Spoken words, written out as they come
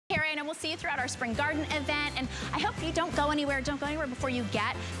Carrie, and we'll see you throughout our spring garden event. And I hope you don't go anywhere. Don't go anywhere before you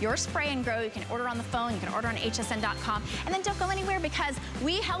get your spray and grow. You can order on the phone. You can order on hsn.com. And then don't go anywhere because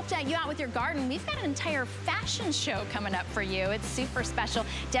we helped you out with your garden. We've got an entire fashion show coming up for you. It's super special.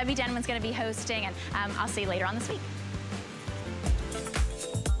 Debbie Denman's going to be hosting, and I'll see you later on this week.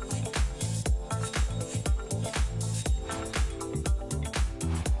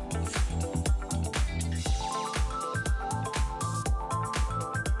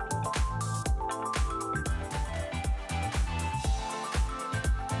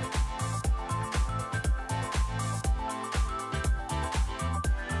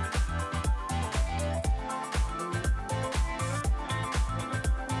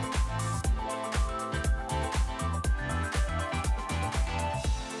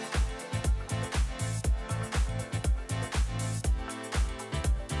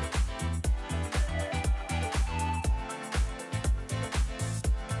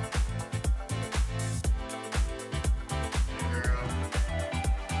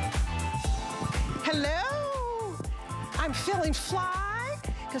 Hello, I'm feeling fly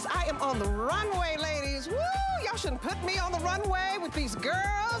because I am on the runway, ladies. Woo, y'all shouldn't put me on the runway with these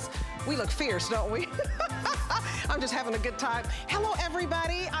girls. We look fierce, don't we? I'm just having a good time. Hello,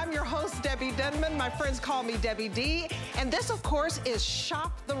 everybody. I'm your host, Debbie Denman. My friends call me Debbie D. And this, of course, is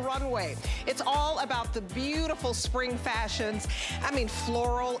Shop the Runway. It's all about the beautiful spring fashions. I mean,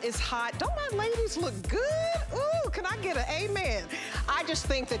 floral is hot. Don't my ladies look good? Ooh, can I get an amen? I just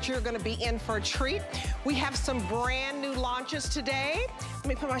think that you're gonna be in for a treat. We have some brand new launches today. Let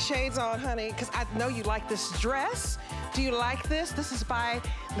me put my shades on, honey, because I know you like this dress. Do you like this? This is by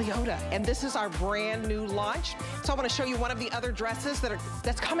Leota, and this is our brand new launch. So I want to show you one of the other dresses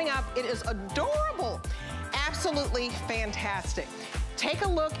that's coming up. It is adorable, absolutely fantastic. Take a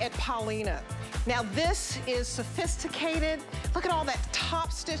look at Paulina. Now this is sophisticated. Look at all that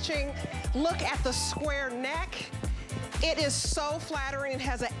top stitching. Look at the square neck. It is so flattering. It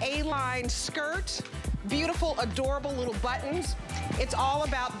has an A-line skirt, beautiful, adorable little buttons. It's all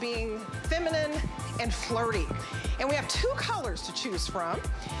about being feminine and flirty. And we have two colors to choose from.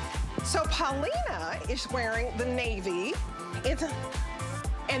 So Paulina is wearing the navy.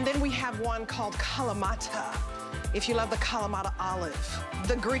 And then we have one called Kalamata. If you love the Kalamata olive,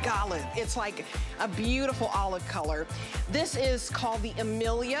 the Greek olive, it's like a beautiful olive color. This is called the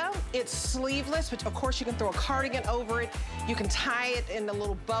Amelia. It's sleeveless, but of course you can throw a cardigan over it. You can tie it in a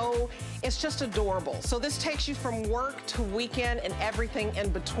little bow. It's just adorable. So this takes you from work to weekend and everything in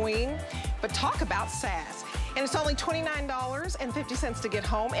between. But talk about sass. And it's only $29.50 to get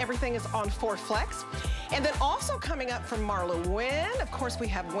home. Everything is on 4 Flex. And then also coming up from Marla Wynn, of course we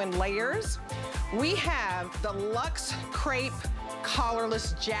have Wynn Layers. We have the Luxe Crepe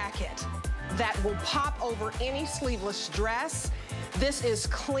collarless jacket that will pop over any sleeveless dress. This is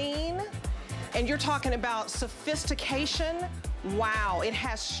clean, and you're talking about sophistication. Wow, it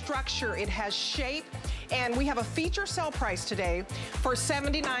has structure, it has shape, and we have a feature sale price today for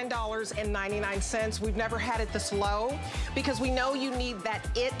 $79.99. We've never had it this low because we know you need that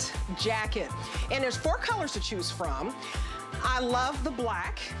it jacket. And there's 4 colors to choose from. I love the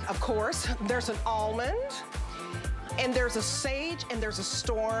black, of course. There's an almond, and there's a sage, and there's a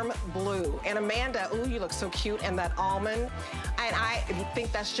storm blue. And Amanda, ooh, you look so cute in that almond. And I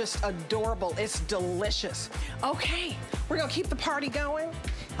think that's just adorable. It's delicious. Okay, we're gonna keep the party going.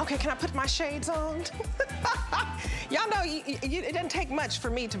 Okay, can I put my shades on? Y'all know it doesn't take much for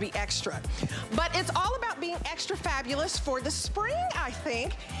me to be extra. But it's all about being extra fabulous for the spring, I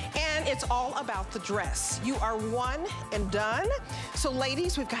think. And it's all about the dress. You are one and done. So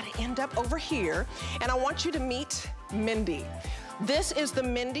ladies, we've got to end up over here. And I want you to meet Mindy. This is the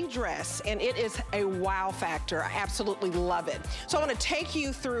Mindy dress, and it is a wow factor. I absolutely love it. So I want to take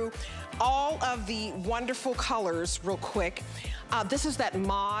you through all of the wonderful colors real quick. This is that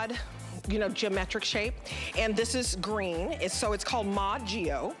mod, you know, geometric shape, and this is green. So it's called Mod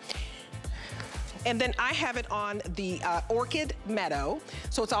Geo. And then I have it on the Orchid Meadow,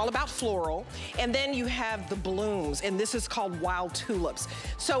 so it's all about floral. And then you have the blooms, and this is called Wild Tulips.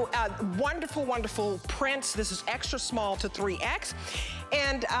 So wonderful, wonderful prints. This is extra small to 3X.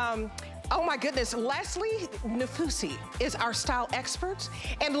 And oh my goodness, Leslie Nafusi is our style expert.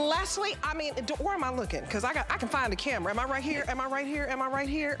 And Leslie, I mean, where am I looking? Because I can find the camera. Am I right here? Am I right here? Am I right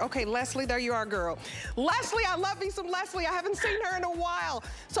here? Okay, Leslie, there you are, girl. Leslie, I love me some Leslie. I haven't seen her in a while.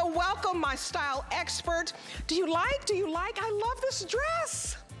 So welcome, my style expert. Do you like? I love this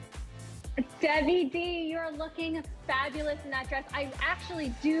dress. Debbie D, you're looking fabulous in that dress. I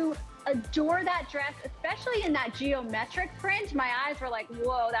actually do adore that dress, especially in that geometric print. My eyes were like,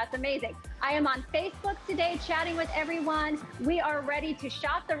 whoa, that's amazing. I am on Facebook today chatting with everyone. We are ready to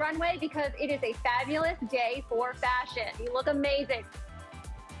shop the runway because it is a fabulous day for fashion. You look amazing.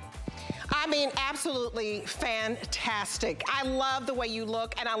 I mean, absolutely fantastic. I love the way you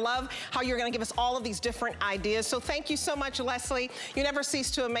look, and I love how you're gonna give us all of these different ideas. So thank you so much, Leslie. You never cease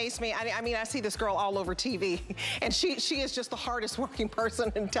to amaze me. I mean, I see this girl all over TV, and she is just the hardest working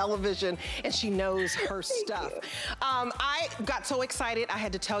person in television, and she knows her stuff. I got so excited, I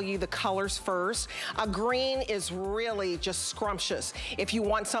had to tell you the colors first. Green is really just scrumptious if you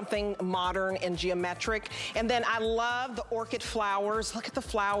want something modern and geometric. And then I love the orchid flowers. Look at the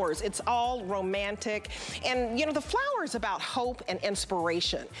flowers. It's all romantic, and you know, the flower is about hope and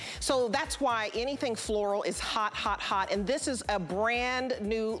inspiration. So that's why anything floral is hot, hot, hot. And this is a brand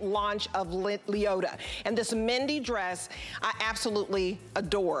new launch of Leota. And this Mindy dress, I absolutely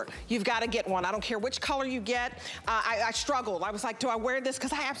adore. You've got to get one. I don't care which color you get. I struggled. I was like, do I wear this?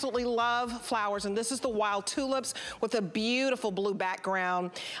 Because I absolutely love flowers. And this is the wild tulips with a beautiful blue background,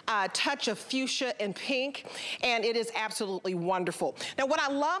 touch of fuchsia and pink, and it is absolutely wonderful. Now, what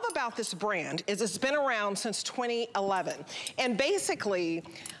I love about this brand is it's been around since 2011, and basically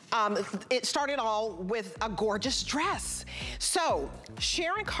it started all with a gorgeous dress. So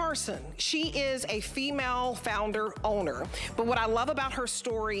Sharon Carson, she is a female founder owner, but what I love about her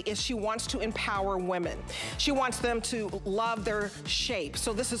story is she wants to empower women. She wants them to love their shape.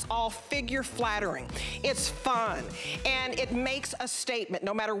 So this is all figure flattering. It's fun, and it makes a statement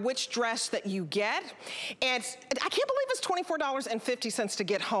no matter which dress that you get. And I can't believe it's $24.50 to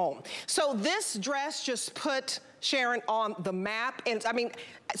get home. So this dress just put Sharon on the map. And I mean,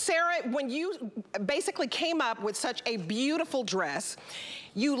 Sarah, when you basically came up with such a beautiful dress,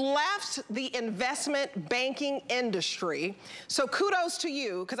 you left the investment banking industry. So kudos to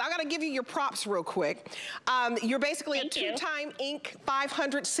you, because I gotta give you your props real quick. You're basically a two-time Inc.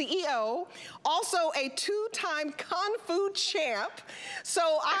 500 CEO, also a two-time Kung Fu champ. So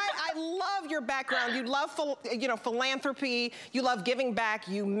I love your background. You love philanthropy, you love giving back,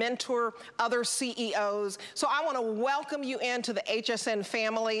 you mentor other CEOs. So I wanna welcome you into the HSN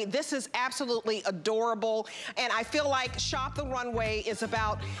family. This is absolutely adorable. And I feel like Shop the Runway is about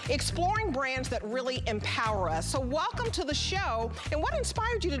exploring brands that really empower us. So welcome to the show. And what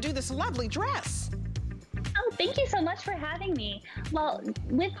inspired you to do this lovely dress? Oh, thank you so much for having me. Well,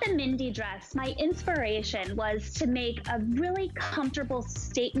 with the Mindy dress, my inspiration was to make a really comfortable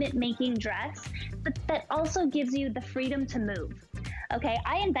statement-making dress, but that also gives you the freedom to move. Okay,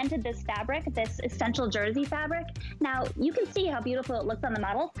 I invented this fabric, this essential jersey fabric. Now, you can see how beautiful it looks on the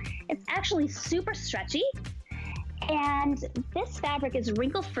model. It's actually super stretchy. And this fabric is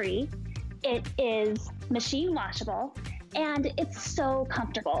wrinkle-free, it is machine washable, and it's so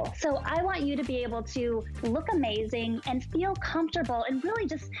comfortable. So I want you to be able to look amazing and feel comfortable and really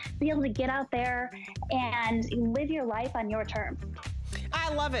just be able to get out there and live your life on your terms.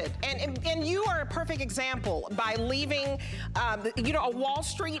 I love it, and you are a perfect example by leaving, a Wall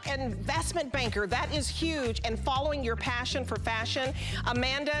Street investment banker. That is huge, and following your passion for fashion.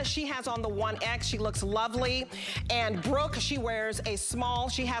 Amanda, she has on the 1X. She looks lovely, and Brooke, she wears a small.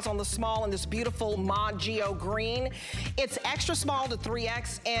 She has on the small in this beautiful Mod Geo green. It's extra small to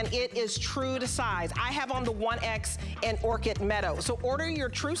 3X, and it is true to size. I have on the 1X in Orchid Meadow, so order your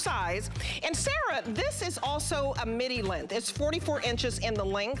true size. And Sarah, this is also a midi length. It's 44 inches in the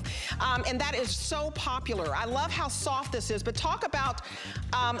length, and that is so popular. I love how soft this is, but talk about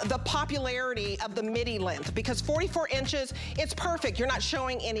the popularity of the midi length, because 44 inches, it's perfect. You're not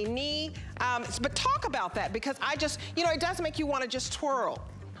showing any knee, but talk about that, because it does make you want to just twirl.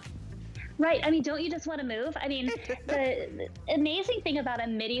 Right, I mean, don't you just want to move? I mean, the amazing thing about a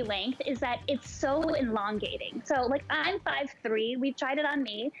midi length is that it's so elongating. So like, I'm 5'3", we've tried it on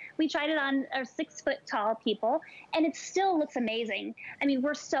me, we tried it on our 6 foot tall people, and it still looks amazing. I mean,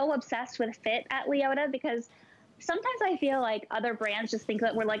 we're so obsessed with fit at Leota, because sometimes I feel like other brands just think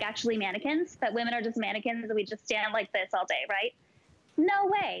that we're like actually mannequins, that women are just mannequins and we just stand like this all day, right? No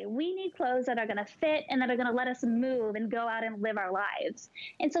way. We need clothes that are going to fit and that are going to let us move and go out and live our lives.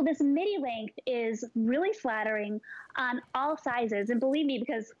 And so this midi length is really flattering on all sizes. And believe me,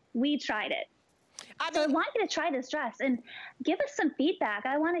 because we tried it. So I want you to try this dress and give us some feedback.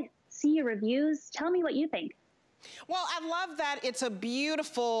 I want to see your reviews. Tell me what you think. Well, I love that it's a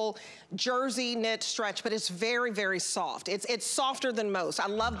beautiful jersey knit stretch, but it's very, very soft. It's softer than most. I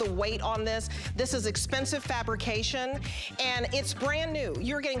love the weight on this. This is expensive fabrication, and it's brand new.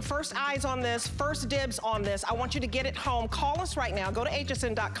 You're getting first eyes on this, first dibs on this. I want you to get it home. Call us right now. Go to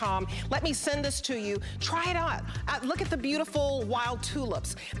hsn.com. Let me send this to you. Try it on. Look at the beautiful wild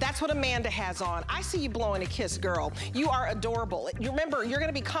tulips. That's what Amanda has on. I see you blowing a kiss, girl. You are adorable. You remember, you're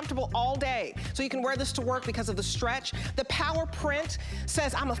gonna be comfortable all day, so you can wear this to work because of the stretch. The power print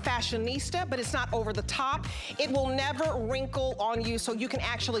says I'm a fashionista, but it's not over the top. It will never wrinkle on you, so you can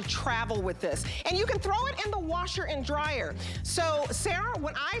actually travel with this. And you can throw it in the washer and dryer. So Sarah,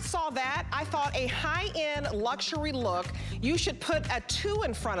 when I saw that, I thought a high-end luxury look, you should put a 2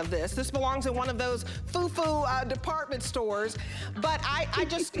 in front of this. This belongs in one of those foo-foo department stores. But I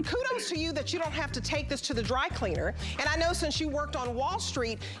just, kudos to you that you don't have to take this to the dry cleaner. And I know since you worked on Wall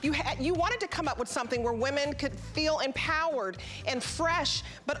Street, you wanted to come up with something where women could feel empowered and fresh,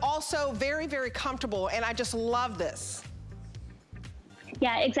 but also very, very comfortable. And I just love this.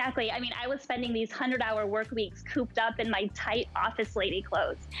 Yeah, exactly. I mean, I was spending these 100-hour work weeks cooped up in my tight office lady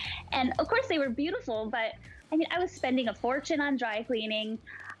clothes. And of course they were beautiful, but I mean, I was spending a fortune on dry cleaning.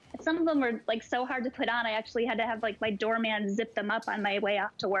 Some of them were like so hard to put on. I actually had to have like my doorman zip them up on my way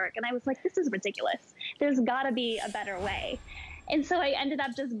off to work. And I was like, this is ridiculous. There's gotta be a better way. And so I ended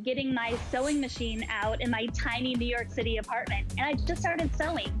up just getting my sewing machine out in my tiny New York City apartment. And I just started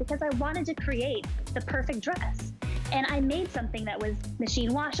sewing because I wanted to create the perfect dress. And I made something that was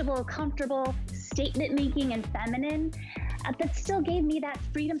machine washable, comfortable, statement making, and feminine, that still gave me that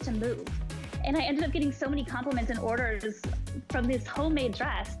freedom to move. And I ended up getting so many compliments and orders from this homemade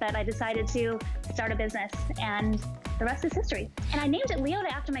dress that I decided to start a business, and the rest is history. And I named it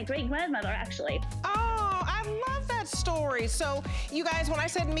Leota after my great-grandmother, actually. Oh, I love that story. So you guys, when I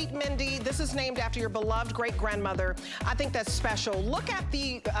said meet Mindy, this is named after your beloved great-grandmother. I think that's special. Look at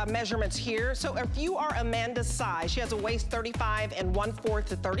the measurements here. So if you are Amanda's size, she has a waist 35 and 1/4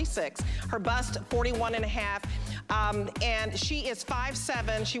 to 36, her bust 41.5, and she is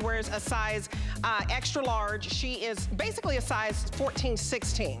 5'7". She wears a size extra large. She is basically a size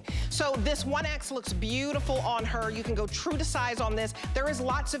 14-16. So this 1X looks beautiful on her. You can go true to size on this. There is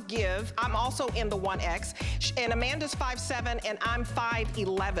lots of give. I'm also in the 1X, and Amanda's 5'7", and I'm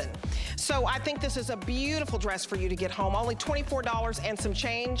 5'11". So I think this is a beautiful dress for you to get home. Only $24 and some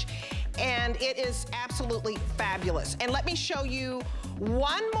change, and it is absolutely fabulous. And let me show you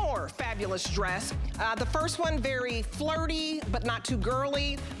one more fabulous dress. The first one, very flirty, but not too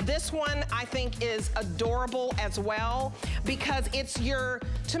girly. This one, I think, is adorable as well because it's your,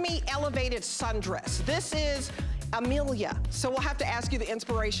 to me, elevated sundress. This is Amelia. So we'll have to ask you the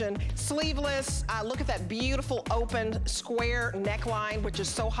inspiration. Sleeveless, look at that beautiful open square neckline, which is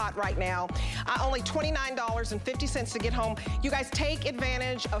so hot right now. Only $29.50 to get home. You guys take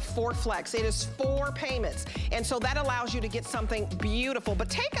advantage of 4 Flex. It is 4 payments. And so that allows you to get something beautiful. But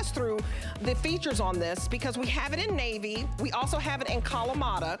take us through the features on this because we have it in navy. We also have it in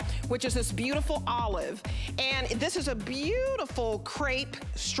Kalamata, which is this beautiful olive. And this is a beautiful crepe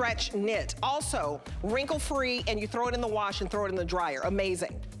stretch knit. Also wrinkle-free, and you throw it in the wash and throw it in the dryer.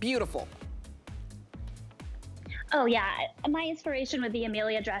 Amazing. Beautiful. Oh yeah, my inspiration with the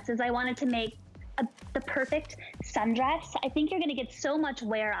Amelia dress is I wanted to make the perfect sundress. I think you're gonna get so much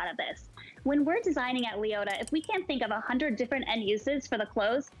wear out of this. When we're designing at Leota, if we can't think of 100 different end uses for the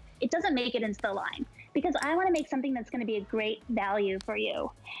clothes, it doesn't make it into the line because I wanna make something that's gonna be a great value for you.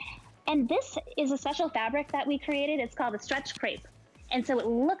 And this is a special fabric that we created. It's called a stretch crepe. And so it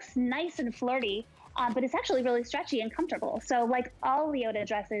looks nice and flirty, but it's actually really stretchy and comfortable. So like all Leota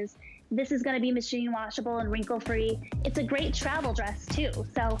dresses, this is gonna be machine washable and wrinkle free. It's a great travel dress too.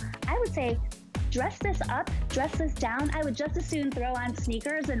 So I would say dress this up, dress this down. I would just as soon throw on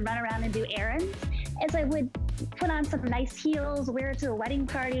sneakers and run around and do errands as I would put on some nice heels, wear it to a wedding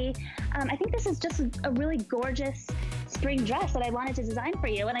party. I think this is just a really gorgeous spring dress that I wanted to design for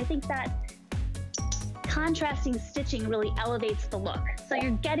you. And I think that contrasting stitching really elevates the look. So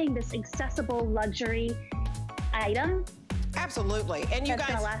you're getting this accessible luxury item. Absolutely. And you guys,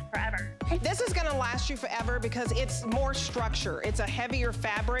 that's gonna last forever. This is gonna last you forever because it's more structure. It's a heavier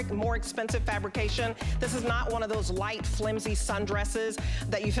fabric, more expensive fabrication. This is not one of those light, flimsy sundresses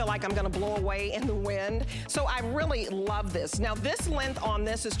that you feel like I'm gonna blow away in the wind. So I really love this. Now this length on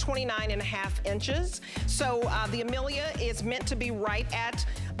this is 29.5 inches. So the Amelia is meant to be right at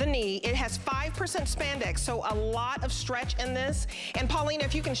the knee. It has 5% spandex, so a lot of stretch in this. And Paulina,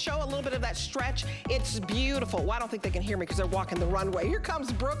 if you can show a little bit of that stretch, it's beautiful. Well, I don't think they can hear me because they're walking the runway. Here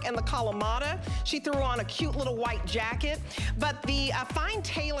comes Brooke and the Kalamata. She threw on a cute little white jacket. But the fine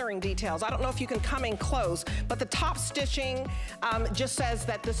tailoring details, I don't know if you can come in close, but the top stitching just says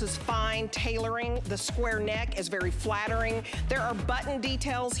that this is fine tailoring. The square neck is very flattering. There are button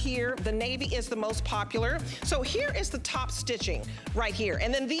details here. The navy is the most popular. So here is the top stitching right here.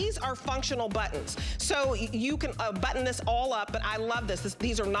 And then these are functional buttons. So you can button this all up, but I love this.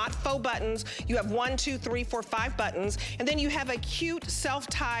 These are not faux buttons. You have 1, 2, 3, 4, 5 buttons. And then you have a cute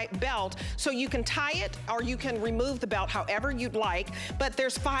self-tie belt. So you can tie it or you can remove the belt however you'd like, but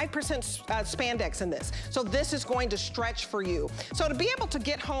there's 5% spandex in this. So this is going to stretch for you. So to be able to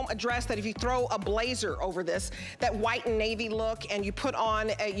get home a dress that if you throw a blazer over this, that white and navy look, and you put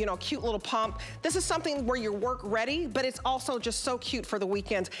on a, you know, cute little pump, this is something where you're work ready, but it's also just so cute for the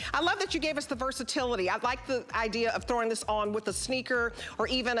weekends. I love that you gave us the versatility. I like the idea of throwing this on with a sneaker or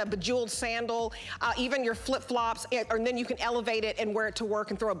even a bejeweled sandal, even your flip-flops, and then you can elevate it and wear it to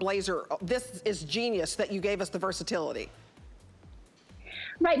work and throw a blazer. This is genius that you gave us the versatility.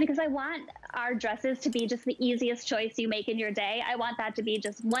 Right, because I want our dresses to be just the easiest choice you make in your day. I want that to be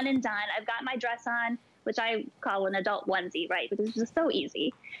just one and done. I've got my dress on, which I call an adult onesie, right? Because it's just so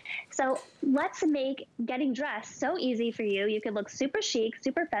easy. So let's make getting dressed so easy for you. You can look super chic,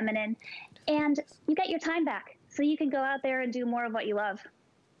 super feminine, and you get your time back. So you can go out there and do more of what you love.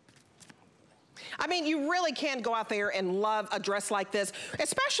 I mean, you really can go out there and love a dress like this,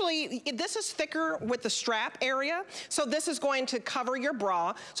 especially this is thicker with the strap area. So this is going to cover your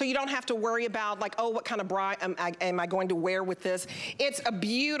bra. So you don't have to worry about like, oh, what kind of bra am I going to wear with this? It's a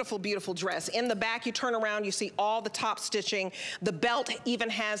beautiful, beautiful dress. In the back, you turn around, you see all the top stitching. The belt even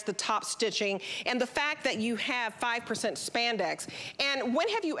has the top stitching. And the fact that you have 5% spandex. And when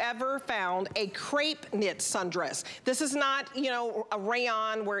have you ever found a crepe knit sundress? This is not, you know, a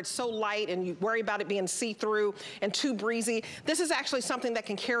rayon where it's so light and you worry about it being see-through and too breezy. This is actually something that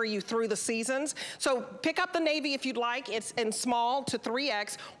can carry you through the seasons. So pick up the navy if you'd like. It's in small to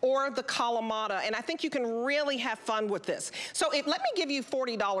 3X or the Kalamata. And I think you can really have fun with this. So let me give you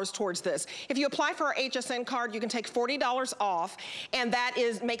 $40 towards this. If you apply for our HSN card, you can take $40 off. And that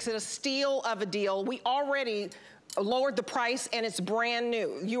makes it a steal of a deal. We already lowered the price and it's brand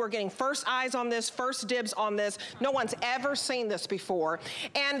new. You are getting first eyes on this, first dibs on this. No one's ever seen this before.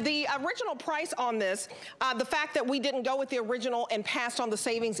 And the original price on this, the fact that we didn't go with the original and passed on the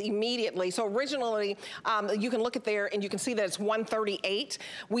savings immediately. So originally, you can look at there and you can see that it's $138.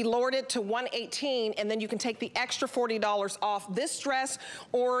 We lowered it to $118, and then you can take the extra $40 off this dress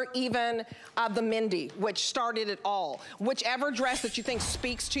or even the Mindy, which started it all. Whichever dress that you think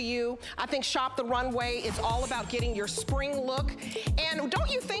speaks to you. I think Shop the Runway is all about getting your spring look. And don't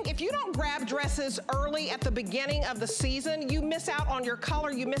you think if you don't grab dresses early at the beginning of the season, you miss out on your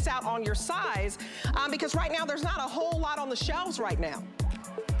color, you miss out on your size, because right now there's not a whole lot on the shelves right now.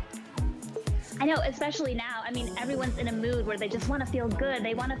 I know, especially now. I mean, everyone's in a mood where they just want to feel good.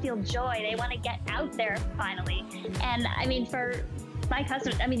 They want to feel joy. They want to get out there finally. And I mean, for my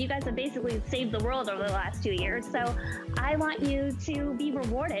customers, I mean, you guys have basically saved the world over the last 2 years. So I want you to be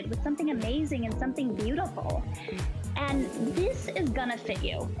rewarded with something amazing and something beautiful. And this is gonna fit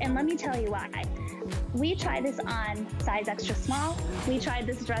you. And let me tell you why. We tried this on size extra small. We tried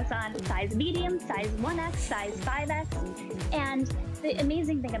this dress on size medium, size 1X, size 5X. And the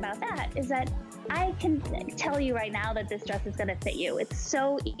amazing thing about that is that I can tell you right now that this dress is gonna fit you. It's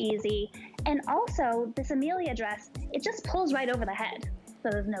so easy. And also, this Amelia dress, it just pulls right over the head. So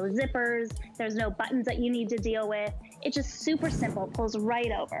there's no zippers, there's no buttons that you need to deal with. It's just super simple, pulls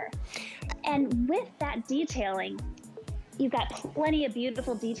right over. And with that detailing, you've got plenty of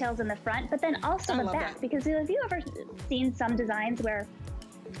beautiful details in the front, but then also the back. Because have you ever seen some designs where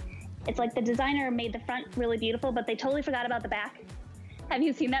it's like the designer made the front really beautiful, but they totally forgot about the back? Have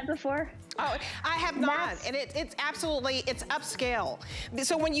you seen that before? Oh, I have not, and it's absolutely, it's upscale.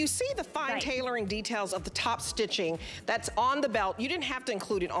 So when you see the fine tailoring details of the top stitching that's on the belt, you didn't have to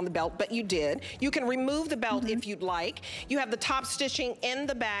include it on the belt, but you did. You can remove the belt if you'd like. You have the top stitching in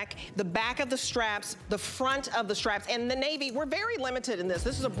the back of the straps, the front of the straps, and the navy. We're very limited in this.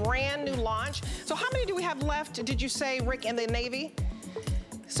 This is a brand new launch. So how many do we have left, did you say, Rick, in the navy?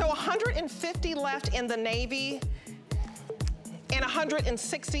 So 150 left in the navy. and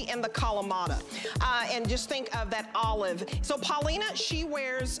 160 in the Kalamata. And just think of that olive. So Paulina, she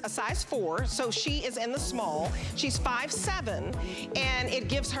wears a size 4, so she is in the small. She's 5'7", and it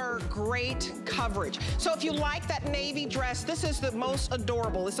gives her great coverage. So if you like that navy dress, this is the most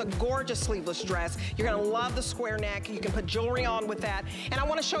adorable. It's a gorgeous sleeveless dress. You're gonna love the square neck. You can put jewelry on with that. And I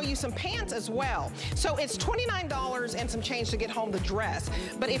wanna show you some pants as well. So it's $29 and some change to get home the dress.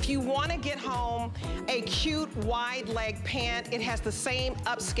 But if you wanna get home a cute wide leg pant, it has the same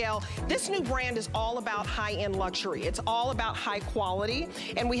upscale. This new brand is all about high-end luxury. It's all about high quality,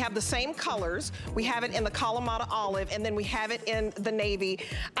 and we have the same colors. We have it in the Kalamata olive, and then we have it in the navy.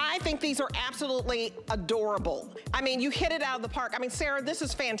 I think these are absolutely adorable. I mean, you hit it out of the park. I mean, Sarah, this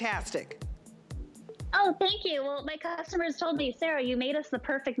is fantastic. Oh, thank you. Well, my customers told me, Sarah, you made us the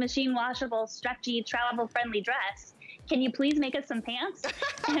perfect machine washable, stretchy, travel-friendly dress. Can you please make us some pants?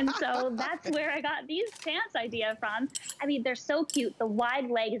 And so that's where I got these pants idea from. I mean, they're so cute. The wide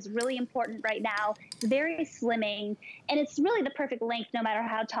leg is really important right now. It's very slimming, and it's really the perfect length no matter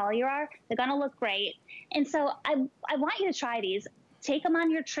how tall you are. They're gonna look great. And so I want you to try these. Take them on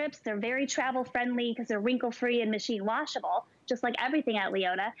your trips. They're very travel friendly because they're wrinkle free and machine washable, just like everything at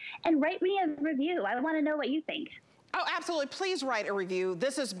Leota. And write me a review. I want to know what you think. Oh, absolutely. Please write a review.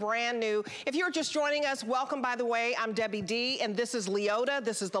 This is brand new. If you're just joining us, welcome, by the way. I'm Debbie D, and this is Leota.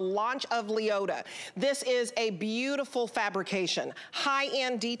 This is the launch of Leota. This is a beautiful fabrication,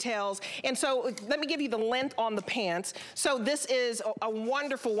 high-end details. And so let me give you the length on the pants. So this is a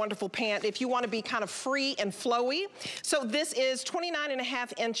wonderful, wonderful pant if you want to be kind of free and flowy. So this is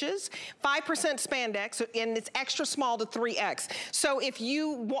 29.5 inches, 5% spandex, and it's extra small to 3X. So if you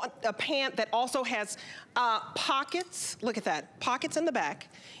want a pant that also has pockets, look at that, pockets in the back.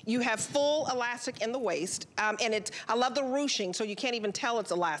 You have full elastic in the waist, and I love the ruching, so you can't even tell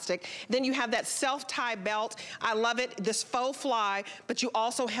it's elastic. Then you have that self-tie belt. I love it, this faux fly, but you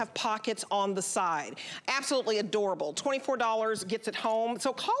also have pockets on the side. Absolutely adorable. $24 gets it home.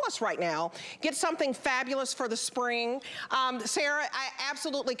 So call us right now. Get something fabulous for the spring. Sarah, I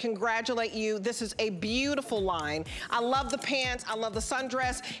absolutely congratulate you. This is a beautiful line. I love the pants, I love the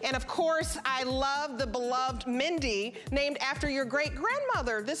sundress, and of course, I love the beloved Mindy, named after your great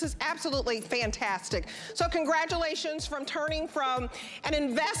grandmother. This is absolutely fantastic. So congratulations from turning from an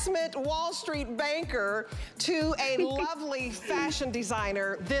investment Wall Street banker to a lovely fashion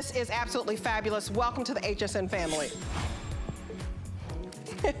designer. This is absolutely fabulous. Welcome to the HSN family.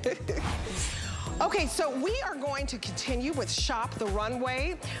 Okay, so we are going to continue with Shop the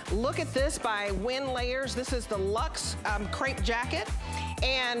Runway. Look at this by Win Layers. This is the Luxe crepe jacket,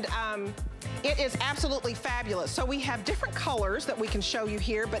 and it is absolutely fabulous. So we have different colors that we can show you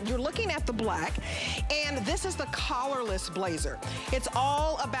here, but you're looking at the black, and this is the collarless blazer. It's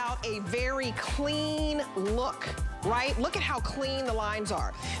all about a very clean look, right? Look at how clean the lines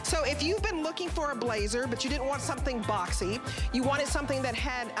are. So if you've been looking for a blazer, but you didn't want something boxy, you wanted something that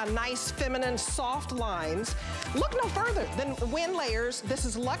had a nice, feminine, soft lines, look no further than Win Layers. This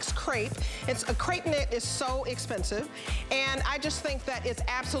is Luxe Crepe. It's a crepe knit is so expensive, and I just think that it's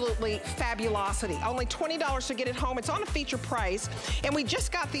absolutely fabulosity. Only $20 to get it home. It's on a feature price, and we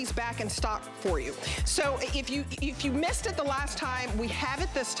just got these back in stock for you. So if you missed it the last time, we have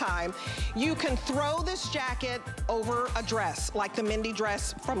it this time. You can throw this jacket over a dress, like the Mindy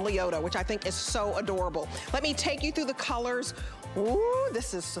dress from Leota, which I think is so adorable. Let me take you through the colors. Ooh,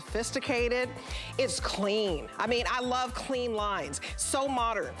 this is sophisticated. It's clean. I mean, I love clean lines. So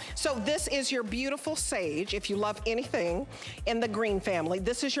modern. So this is your beautiful sage, if you love anything in the green family.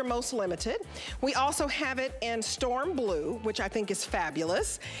 This is your most limited. We also have it in storm blue, which I think is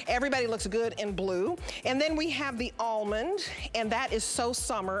fabulous. Everybody looks good in blue. And then we have the almond, and that is so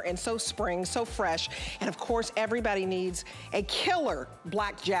summer and so spring, so fresh. And of course, everybody needs a killer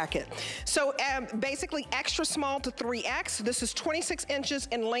black jacket. So basically extra small to 3X. This is 26 inches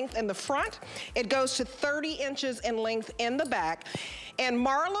in length in the front. It goes to 30 inches in length in the back. And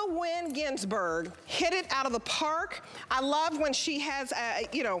Marla Wynn Ginsburg hit it out of the park. I love when she has,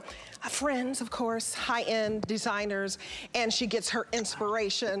 friends, of course, high-end designers, and she gets her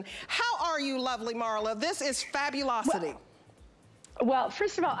inspiration. How are you, lovely Marla? This is fabulosity. Well,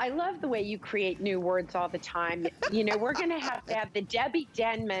 first of all, I love the way you create new words all the time. You know, we're going to have the Debbie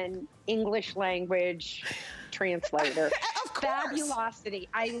Denman English language translator. Of course. Fabulosity.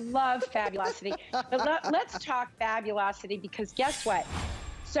 I love fabulosity. But let's talk fabulosity, because guess what?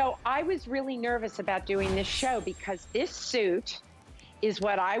 So I was really nervous about doing this show because this suit is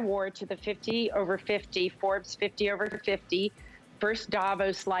what I wore to the 50 over 50, Forbes 50 over 50, first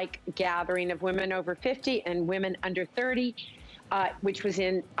Davos-like gathering of women over 50 and women under 30. Which was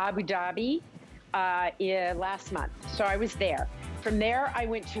in Abu Dhabi last month. So I was there. From there, I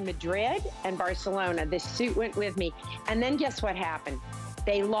went to Madrid and Barcelona. This suit went with me. And then guess what happened?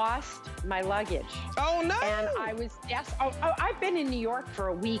 They lost my luggage. Oh, no. And I was, yes. Oh, I've been in New York for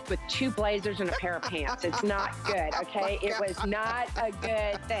a week with 2 blazers and a pair of pants. It's not good, okay? It was not a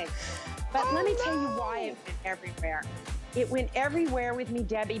good thing. But let me tell you why it went everywhere. It went everywhere with me,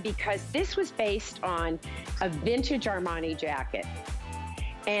 Debbie, because this was based on a vintage Armani jacket.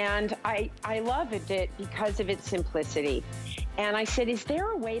 And I loved it because of its simplicity. And I said, is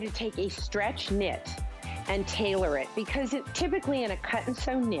there a way to take a stretch knit and tailor it? Because it typically in a cut and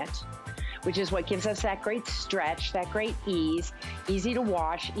sew knit, which is what gives us that great stretch, that great ease, easy to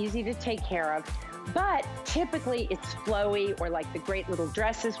wash, easy to take care of. But typically it's flowy, or like the great little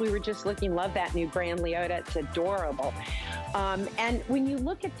dresses we were just looking. Love that new brand Leota. It's adorable. And when you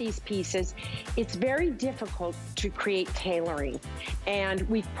look at these pieces, it's very difficult to create tailoring. And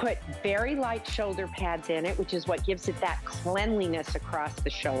we've put very light shoulder pads in it, which is what gives it that cleanliness across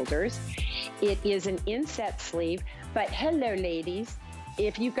the shoulders. It is an inset sleeve, but hello, ladies.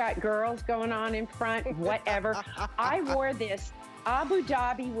 If you've got girls going on in front, whatever. I wore this. Abu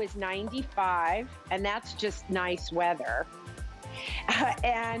Dhabi was 95, and that's just nice weather.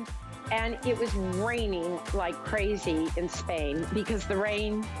 And it was raining like crazy in Spain, because the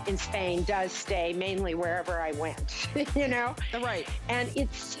rain in Spain does stay mainly wherever I went, you know? Right. And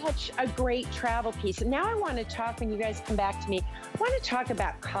it's such a great travel piece. And now I want to talk, when you guys come back to me, I want to talk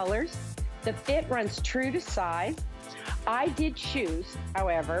about colors. The fit runs true to size. I did choose,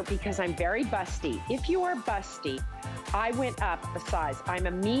 however, because I'm very busty. If you are busty, I went up a size. I'm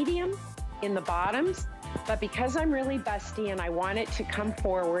a medium in the bottoms, but because I'm really busty and I want it to come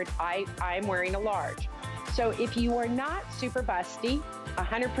forward, I'm wearing a large. So if you are not super busty,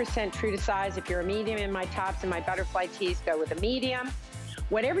 100% true to size. If you're a medium in my tops and my butterfly tees, go with a medium.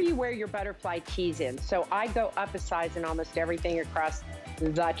 Whatever you wear your butterfly tees in. So I go up a size in almost everything across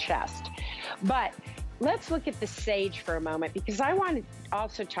the chest. But let's look at the sage for a moment, because I want to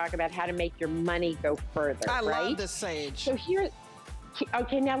also talk about how to make your money go further. I love the sage. So here,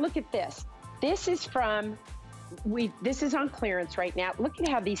 okay, now look at this. This is from, this is on clearance right now. Look at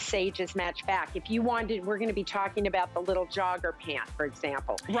how these sages match back. If you wanted, we're going to be talking about the little jogger pant, for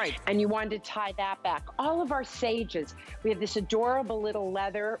example. Right. And you wanted to tie that back. All of our sages, we have this adorable little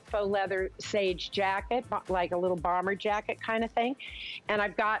leather, faux leather sage jacket, like a little bomber jacket kind of thing. And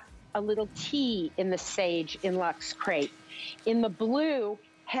I've got a little tee in the sage in Luxe Crepe. In the blue,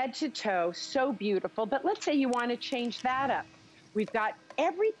 head to toe, so beautiful. But let's say you want to change that up. We've got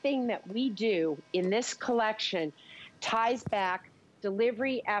everything that we do in this collection ties back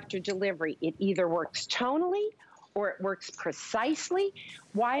delivery after delivery. It either works tonally or it works precisely.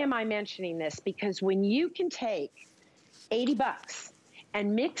 Why am I mentioning this? Because when you can take $80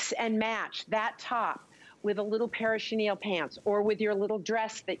 and mix and match that top with a little pair of chenille pants, or with your little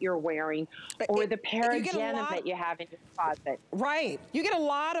dress that you're wearing, or the pair of denim that you have in your closet. Right. You get a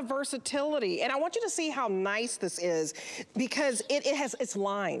lot of versatility. And I want you to see how nice this is, because it's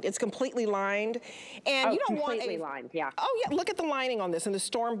lined. It's completely lined. And you don't want completely lined, yeah. Oh yeah, look at the lining on this. In the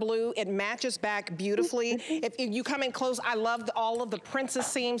storm blue, it matches back beautifully. If you come in close, I love all of the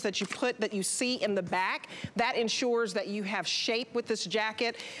princess seams that you see in the back. That ensures that you have shape with this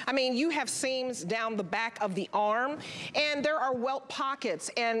jacket. I mean, you have seams down the back of the arm, and there are welt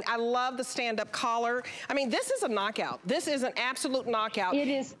pockets, and I love the stand-up collar. I mean, this is a knockout. This is an absolute knockout. It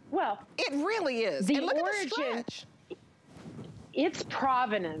is, well, it really is. The and look origin, at the stretch. Its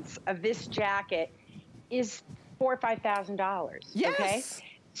provenance of this jacket is $4,000 or $5,000. Yes. Okay?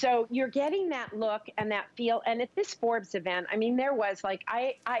 So you're getting that look and that feel. And at this Forbes event, I mean, there was like,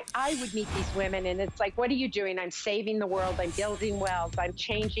 I would meet these women and it's like, what are you doing? I'm saving the world. I'm building wealth. I'm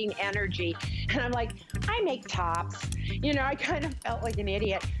changing energy. And I'm like, I make tops. You know, I kind of felt like an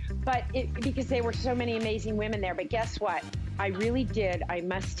idiot, but because there were so many amazing women there. But guess what? I really did, I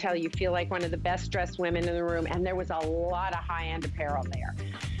must tell you, feel like one of the best dressed women in the room. And there was a lot of high-end apparel there.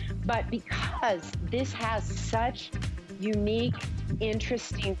 But because this has such unique,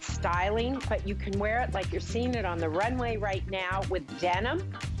 interesting styling, but you can wear it like you're seeing it on the runway right now with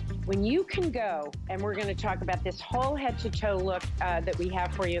denim. When you can go, and we're going to talk about this whole head-to-toe look that we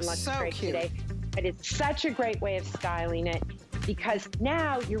have for you in Luxe Crepe today, but it's such a great way of styling it, because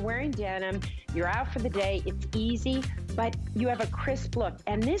now you're wearing denim, you're out for the day, it's easy, but you have a crisp look.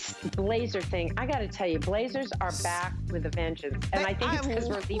 And this blazer thing, I got to tell you, blazers are back with a vengeance. And I think it's because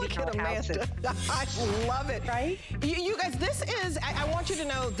we're leaving our houses. I love it. Right? You guys, this is, I want you to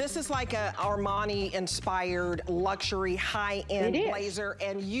know, this is like a Armani-inspired luxury high-end blazer,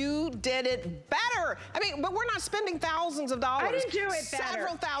 and you did it better. I mean, but we're not spending thousands of dollars. I didn't do it better.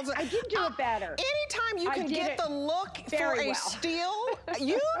 Several thousand. I did do it better. Anytime you can get the look for a steal,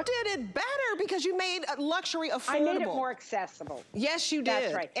 you did it better because you made luxury affordable. I made it more accessible. Yes, you did.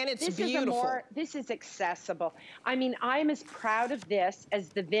 That's right. And it's beautiful. This is accessible. I mean, I'm as proud of this as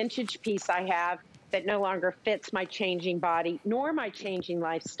the vintage piece I have that no longer fits my changing body nor my changing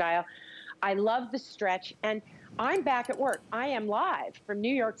lifestyle. I love the stretch, and I'm back at work. I am live from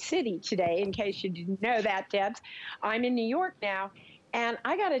New York City today, in case you didn't know that, Debs. I'm in New York now, and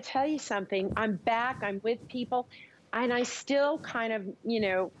I got to tell you something. I'm back. I'm with people. And I still kind of, you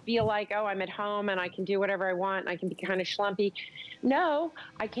know, feel like, oh, I'm at home and I can do whatever I want and I can be kind of schlumpy. No,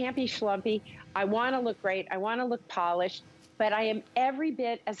 I can't be schlumpy. I want to look great. I want to look polished. But I am every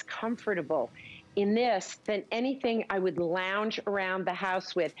bit as comfortable in this than anything I would lounge around the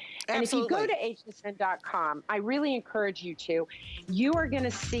house with. And Absolutely. if you go to hsn.com, I really encourage you to, you are going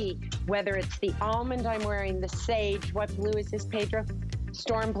to see whether it's the almond I'm wearing, the sage, what blue is this, Pedro?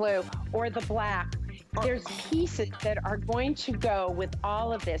 Storm blue, or the black. There's pieces that are going to go with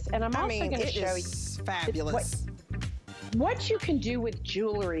all of this. And I'm also going to show you fabulous. What you can do with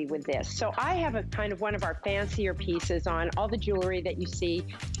jewelry with this. So I have a kind of one of our fancier pieces on. All the jewelry that you see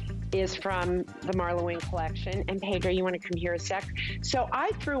is from the Marlowing collection. And Pedro, you want to come here a sec? So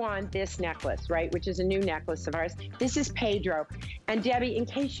I threw on this necklace, right, which is a new necklace of ours. This is Pedro. And Debbie, in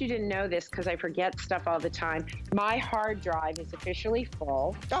case you didn't know this, because I forget stuff all the time, my hard drive is officially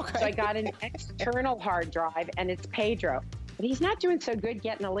full. Okay. So I got an external hard drive, and it's Pedro. But he's not doing so good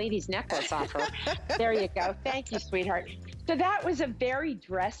getting a lady's necklace off her. There you go. Thank you, sweetheart. So that was a very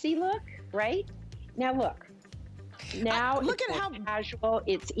dressy look, right? Now look. Now look at how casual.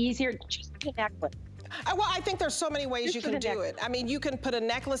 It's easier. Just a necklace. Well, I think there's so many ways you can do it. I mean, you can put a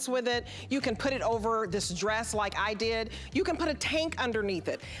necklace with it. You can put it over this dress like I did. You can put a tank underneath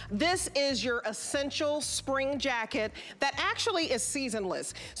it. This is your essential spring jacket that actually is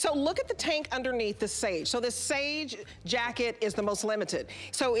seasonless. So look at the tank underneath the sage. So this sage jacket is the most limited.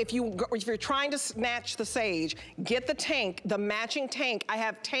 So if you're trying to snatch the sage, get the tank, the matching tank. I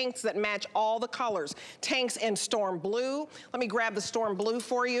have tanks that match all the colors. Tanks in storm blue. Let me grab the storm blue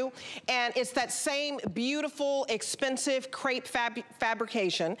for you. And it's that same beautiful, expensive crepe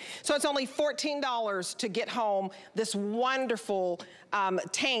fabrication. So it's only $14 to get home this wonderful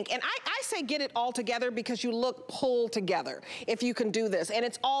tank. And I say get it all together because you look pulled together if you can do this. And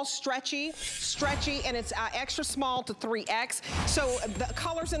it's all stretchy, and it's extra small to 3X. So the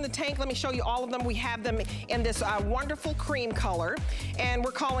colors in the tank, let me show you all of them. We have them in this wonderful cream color. And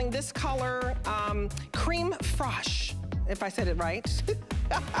we're calling this color Cream Frosh, if I said it right.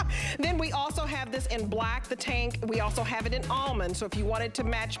 Then we also have this in black, the tank. We also have it in almond. So if you wanted to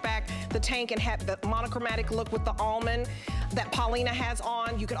match back the tank and have the monochromatic look with the almond that Paulina has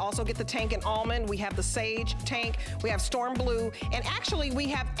on, you could also get the tank in almond. We have the sage tank. We have storm blue. And actually we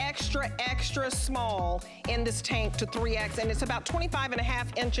have extra small in this tank to 3X. And it's about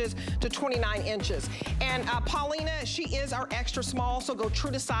 25.5 inches to 29 inches. And Paulina, she is our extra small, so go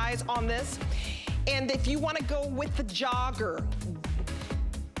true to size on this. And if you want to go with the jogger,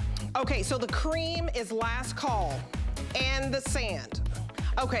 okay, so the cream is last call, and the sand.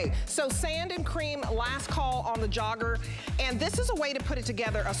 Okay, so sand and cream, last call on the jogger, and this is a way to put it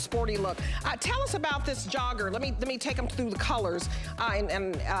together, a sporty look. Tell us about this jogger. Let me take them through the colors.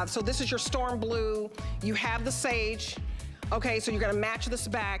 So this is your storm blue. You have the sage. Okay, so you're gonna match this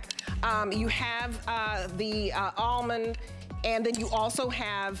back. You have the almond, and then you also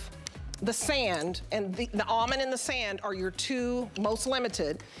have the sand, and the almond and the sand are your two most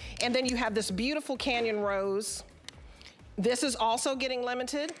limited. And then you have this beautiful canyon rose. This is also getting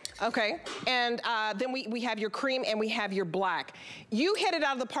limited, okay? And then we have your cream and we have your black. You hit it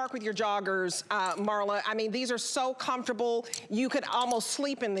out of the park with your joggers, Marla. I mean, these are so comfortable. You could almost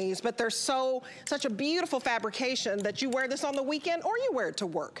sleep in these, but they're such a beautiful fabrication that you wear this on the weekend or you wear it to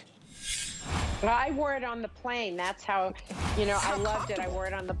work. Well, I wore it on the plane. That's how, you know, I loved it. I wore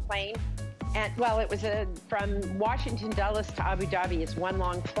it on the plane. And, well, it was from Washington, Dulles to Abu Dhabi. It's one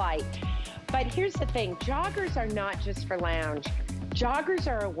long flight. But here's the thing. Joggers are not just for lounge. Joggers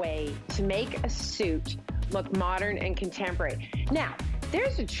are a way to make a suit look modern and contemporary. Now,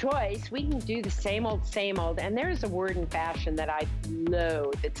 there's a choice. We can do the same old, and there's a word in fashion that I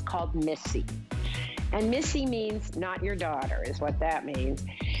loathe. It's called missy. And missy means not your daughter, is what that means.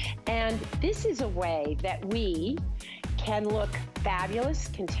 And this is a way that we can look fabulous,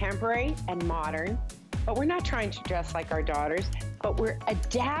 contemporary, and modern. But we're not trying to dress like our daughters, but we're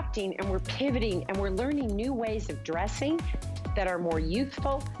adapting and we're pivoting and we're learning new ways of dressing that are more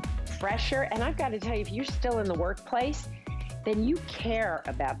youthful, fresher. And I've got to tell you, if you're still in the workplace, then you care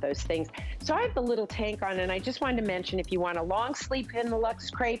about those things. So I have the little tank on, and I just wanted to mention, if you want a long sleeve in the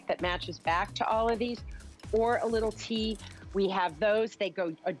Luxe Crepe that matches back to all of these, or a little tee, we have those. They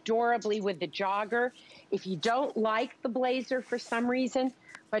go adorably with the jogger. If you don't like the blazer for some reason,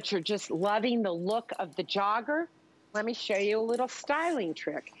 but you're just loving the look of the jogger, let me show you a little styling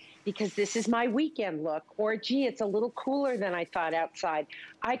trick, because this is my weekend look. Or, gee, it's a little cooler than I thought outside.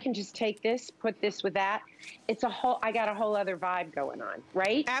 I can just take this, put this with that. It's I got a whole other vibe going on,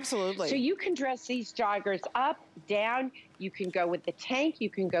 right? Absolutely. So you can dress these joggers up, down. You can go with the tank. You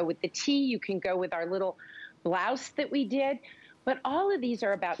can go with the tee. You can go with our little blouse that we did. But all of these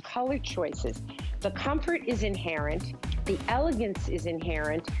are about color choices. The comfort is inherent. The elegance is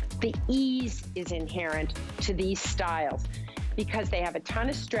inherent. The ease is inherent to these styles, because they have a ton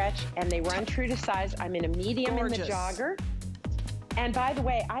of stretch and they run true to size. I'm in a medium in the jogger. And by the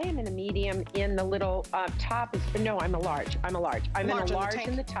way, I am in a medium in the little top. No, I'm a large. I'm a large. I'm in a large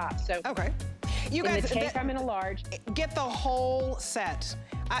in the top. So okay. You guys, in the tank, I'm in a large. Get the whole set.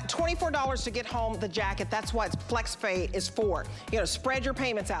 $24 to get home the jacket. That's what FlexPay is for. You know, spread your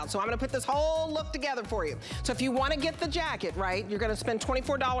payments out. So I'm gonna put this whole look together for you. So if you wanna get the jacket, right, you're gonna spend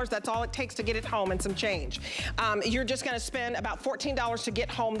 $24. That's all it takes to get it home and some change. You're just gonna spend about $14 to get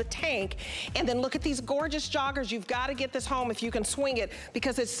home the tank. And then look at these gorgeous joggers. You've gotta get this home if you can swing it,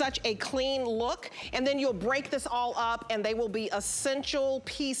 because it's such a clean look. And then you'll break this all up and they will be essential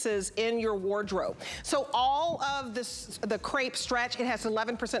pieces in your wardrobe. So all of this, the crepe stretch, it has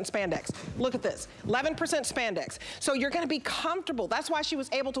 11% spandex. Look at this, 11% spandex. So you're gonna be comfortable. That's why she was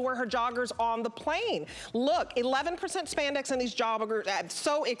able to wear her joggers on the plane. Look, 11% spandex in these joggers,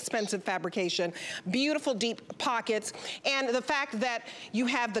 so expensive fabrication, beautiful deep pockets, and the fact that you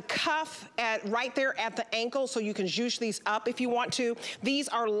have the cuff right there at the ankle, so you can zhoosh these up if you want to. These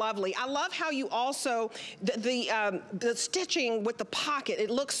are lovely. I love how you also, the stitching with the pocket, it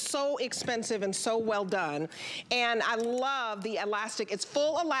looks so expensive and so well done. And I love the elastic. It's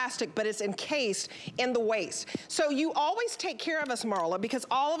full elastic, but it's encased in the waist. So you always take care of us, Marla, because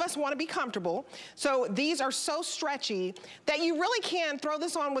all of us want to be comfortable. So these are so stretchy that you really can throw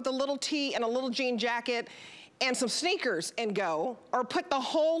this on with a little tee and a little jean jacket and some sneakers and go, or put the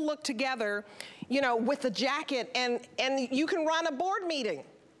whole look together, you know, with the jacket, and you can run a board meeting.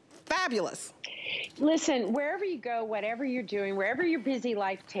 Fabulous. Listen, wherever you go, whatever you're doing, wherever your busy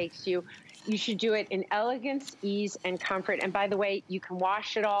life takes you, you should do it in elegance, ease, and comfort. And by the way, you can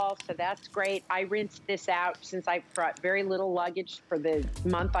wash it all, so that's great. I rinsed this out since I brought very little luggage for the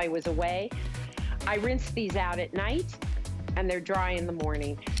month I was away. I rinsed these out at night, and they're dry in the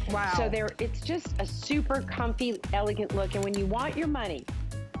morning. Wow. So it's just a super comfy, elegant look. And when you want your money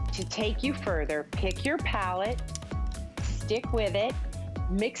to take you further, pick your palette, stick with it,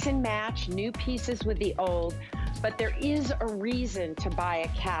 mix and match new pieces with the old. But there is a reason to buy a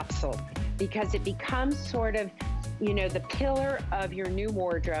capsule, because it becomes sort of, you know, the pillar of your new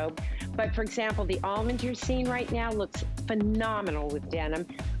wardrobe. But for example, the almond you're seeing right now looks phenomenal with denim.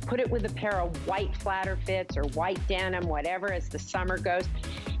 Put it with a pair of white flatter fits or white denim, whatever, as the summer goes.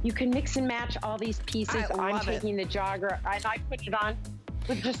 You can mix and match all these pieces. I'm taking the jogger, and I put it on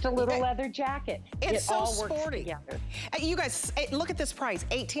with just a little leather jacket. It's so all sporty. Works together. You guys, look at this price,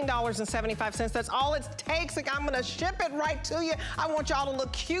 $18.75. That's all it takes. I'm gonna ship it right to you. I want y'all to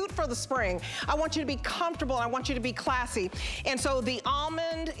look cute for the spring. I want you to be comfortable. I want you to be classy. And so the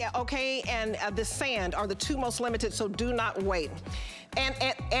almond, okay, and the sand are the two most limited, so do not wait.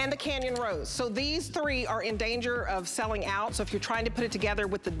 And the Canyon Rose. So these three are in danger of selling out. So if you're trying to put it together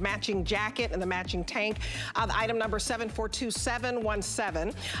with the matching jacket and the matching tank, the item number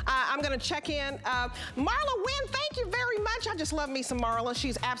 742717. I'm gonna check in. Marla Wynn, thank you very much. I just love me some Marla.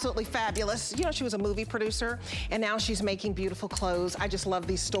 She's absolutely fabulous. You know, she was a movie producer and now she's making beautiful clothes. I just love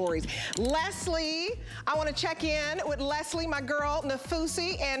these stories. Leslie, I wanna check in with Leslie, my girl,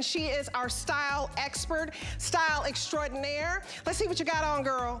 Nafusi, and she is our style expert, style extraordinaire. Let's see what you got on,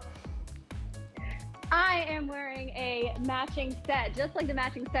 girl. I am wearing a matching set, just like the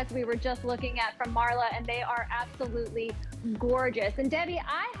matching sets we were just looking at from Marla, and they are absolutely gorgeous. And Debbie,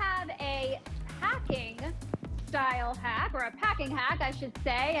 I have a packing style hack, or a packing hack, I should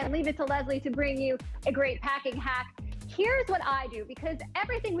say, and leave it to Leslie to bring you a great packing hack here's what I do, because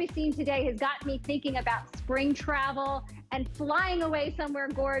everything we've seen today has got me thinking about spring travel and flying away somewhere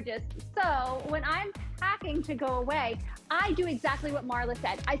gorgeous. So when I'm packing to go away, I do exactly what Marla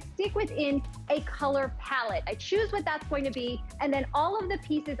said. I stick within a color palette. I choose what that's going to be, and then all of the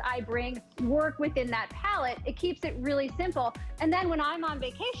pieces I bring work within that palette. It keeps it really simple. And then when I'm on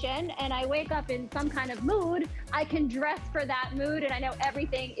vacation and I wake up in some kind of mood, I can dress for that mood, and I know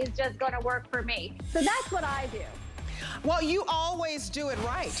everything is just gonna work for me. So that's what I do. Well, you always do it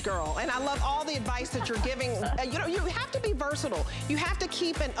right, girl. And I love all the advice that you're giving. You know, you have to be versatile. You have to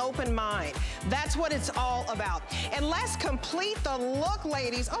keep an open mind. That's what it's all about. And let's complete the look,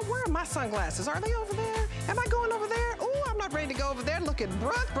 ladies. Oh, where are my sunglasses? Are they over there? Am I going over there? Oh, I'm not ready to go over there. Look at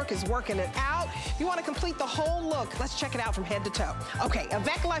Brooke. Brooke is working it out. You want to complete the whole look. Let's check it out from head to toe. Okay,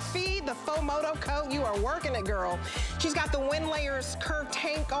 Avec La Fille, the faux moto coat. You are working it, girl. She's got the Wind Layers curved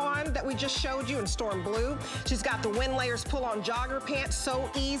tank on that we just showed you in Storm Blue. She's got the Wind Layers pull-on jogger pants, so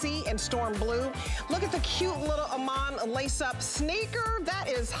easy, in Storm Blue. Look at the cute little Amon lace-up sneaker. That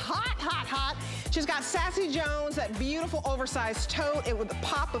is hot, hot, hot. She's got Sassy Jones, that beautiful oversized tote with a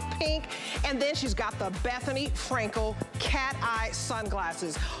pop of pink. And then she's got the Bethany Frankel cat eye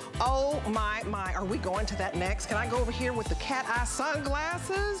sunglasses. Oh my, my. Are we going to that next? Can I go over here with the cat eye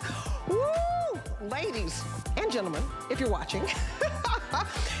sunglasses? Woo! Ladies and gentlemen, if you're watching,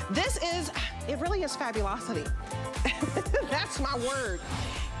 it really is fabulosity. That's my word.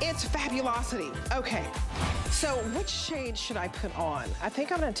 It's fabulosity. Okay, so which shade should I put on? I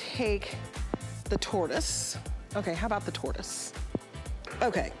think I'm gonna take the tortoise. Okay, how about the tortoise?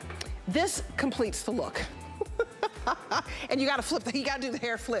 Okay, this completes the look. And you gotta flip, you gotta do the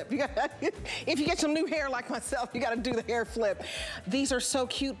hair flip. If you get some new hair like myself, you gotta do the hair flip. These are so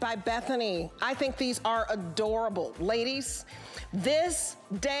cute by Bethany. I think these are adorable. Ladies, this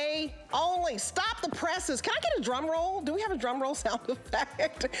day only. Stop the presses. Can I get a drum roll? Do we have a drum roll sound effect? I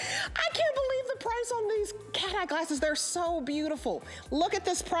can't believe the price on these cat eye glasses. They're so beautiful. Look at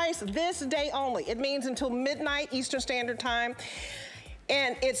this price, this day only. It means until midnight Eastern Standard Time.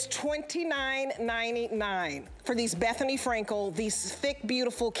 And it's $29.99 for these Bethany Frankel, these thick,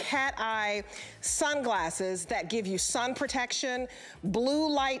 beautiful cat eye sunglasses that give you sun protection, blue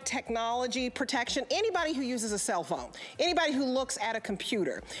light technology protection. Anybody who uses a cell phone, anybody who looks at a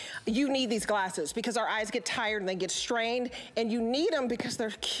computer, you need these glasses because our eyes get tired and they get strained, and you need them because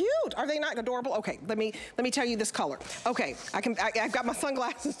they're cute. Are they not adorable? Okay, let me tell you this color. Okay, I've got my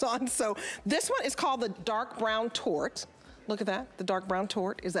sunglasses on. So this one is called the dark brown tort. Look at that, the dark brown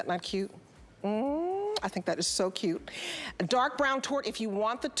tort. Is that not cute? I think that is so cute. A dark brown tort. If you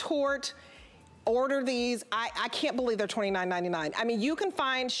want the tort, order these. I can't believe they're $29.99. I mean, you can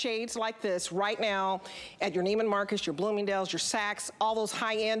find shades like this right now at your Neiman Marcus, your Bloomingdale's, your Saks, all those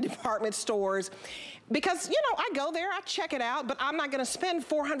high-end department stores. Because, you know, I go there, I check it out, but I'm not gonna spend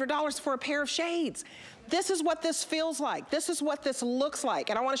 $400 for a pair of shades. This is what this feels like. This is what this looks like.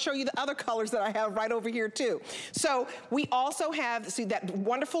 And I wanna show you the other colors that I have right over here too. So we also have, see that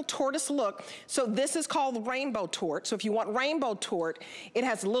wonderful tortoise look. So this is called rainbow tort. So if you want rainbow tort, it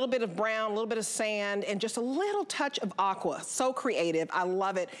has a little bit of brown, a little bit of sand, and just a little touch of aqua. So creative, I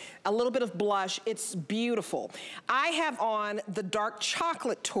love it. A little bit of blush, it's beautiful. I have on the dark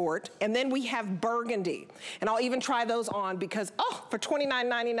chocolate tort, and then we have burgundy. And I'll even try those on because, oh, for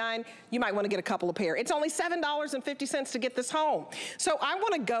 $29.99, you might wanna get a couple of pair. It's only $7.50 to get this home. So I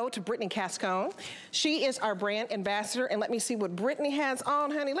wanna go to Brittany Cascone. She is our brand ambassador, and let me see what Brittany has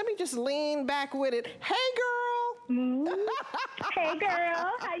on, honey. Let me just lean back with it. Hey, girl. Hey,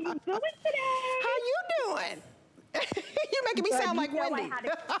 girl. How you doing today? How you doing? You're making me sound like Wendy.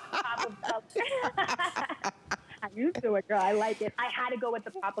 How you doing, girl? I like it. I had to go with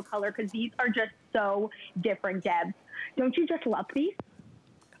the pop of color because these are just so different, Deb. Don't you just love these?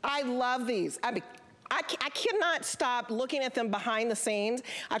 I love these. I mean, I cannot stop looking at them behind the scenes.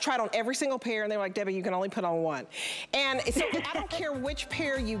 I tried on every single pair and they were like, Debbie, you can only put on one. And so I don't care which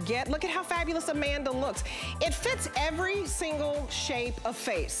pair you get. Look at how fabulous Amanda looks. It fits every single shape of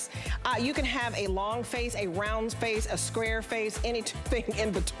face. You can have a long face, a round face, a square face, anything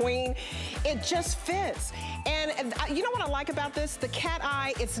in between. It just fits. And you know what I like about this? The cat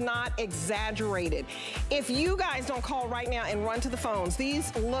eye, it's not exaggerated. If you guys don't call right now and run to the phones,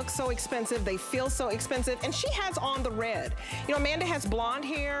 these look so expensive, they feel so expensive, and she has on the red. You know, Amanda has blonde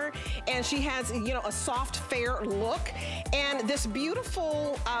hair, and she has, you know, a soft, fair look, and this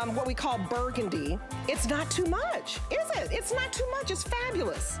beautiful, what we call burgundy, it's not too much, is it? It's not too much, it's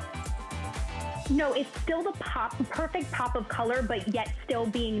fabulous. No, it's still the perfect pop of color, but yet still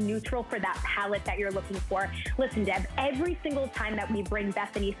being neutral for that palette that you're looking for. Listen, Deb, every single time that we bring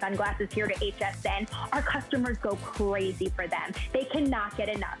Bethany sunglasses here to HSN, our customers go crazy for them. They cannot get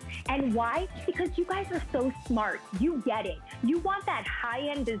enough. And why? Because you guys are so smart. You get it. You want that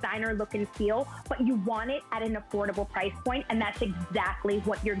high-end designer look and feel, but you want it at an affordable price point, and that's exactly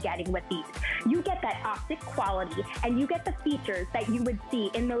what you're getting with these. You get that optic quality, and you get the features that you would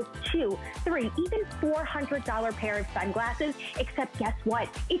see in those $200, $300, even $400 pair of sunglasses, except guess what?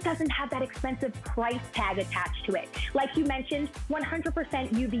 It doesn't have that expensive price tag attached to it. Like you mentioned,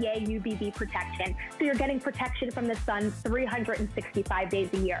 100% UVA, UVB protection. So you're getting protection from the sun 365 days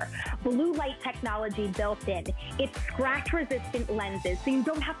a year. Blue light technology built in. It's scratch-resistant lenses, so you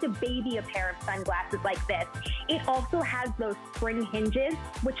don't have to baby a pair of sunglasses like this. It also has those spring hinges,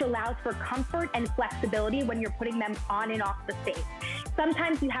 which allows for comfort and flexibility when you're putting them on and off the face.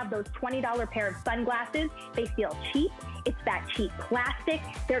 Sometimes you have those $20 pair of sunglasses. They feel cheap. It's that cheap plastic.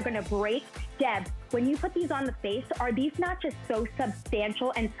 They're gonna break. Deb, when you put these on the face, are these not just so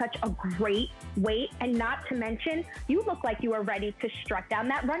substantial and such a great weight? And not to mention, you look like you are ready to strut down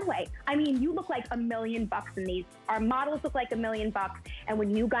that runway. I mean, you look like $1 million in these. Our models look like $1 million. And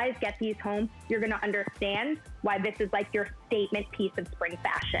when you guys get these home, you're gonna understand why this is like your statement piece of spring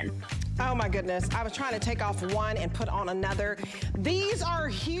fashion. Oh my goodness, I was trying to take off one and put on another. These are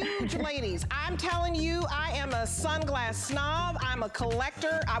huge, ladies. I'm telling you, I am a sunglass snob. I'm a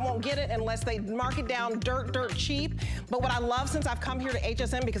collector. I won't get it unless they mark it down dirt cheap. But what I love since I've come here to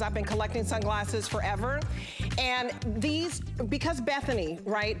HSN, because I've been collecting sunglasses forever, and these, because Bethany,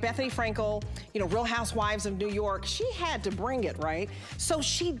 right? Bethany Frankel, you know, Real Housewives of New York, she had to bring it, right? So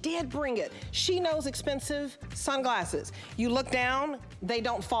she did bring it. She knows expensive sunglasses. You look down, they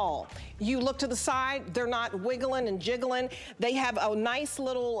don't fall. You look to the side, they're not wiggling and jiggling. They have a nice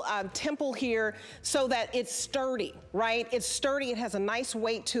little temple here so that it's sturdy, right? It's sturdy, it has a nice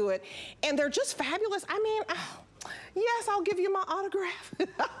weight to it. And they're just fabulous. I mean, yes, I'll give you my autograph.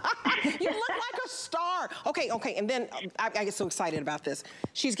 You look like a star. Okay, and then I get so excited about this.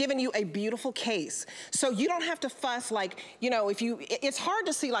 She's given you a beautiful case. So you don't have to fuss like, you know, it's hard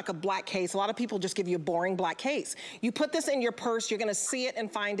to see like a black case. A lot of people just give you a boring black case. You put this in your purse, you're gonna see it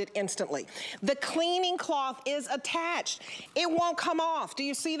and find it instantly. The cleaning cloth is attached. It won't come off. Do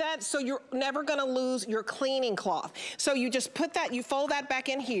you see that? So you're never gonna lose your cleaning cloth. So you just put that, you fold that back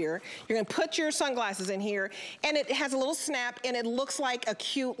in here. You're gonna put your sunglasses in here, and it has a little snap, and it looks like a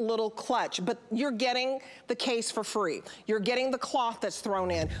cute little clutch, but you're getting the case for free. You're getting the cloth that's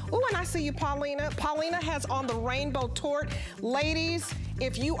thrown in. Oh, and I see you, Paulina. Paulina has on the rainbow tort. Ladies,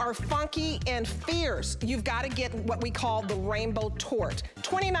 if you are funky and fierce, you've got to get what we call the rainbow tort.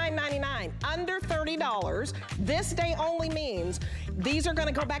 $29.99, under $30. This day only means these are going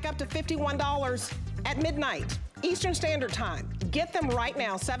to go back up to $51 at midnight. Eastern Standard Time. Get them right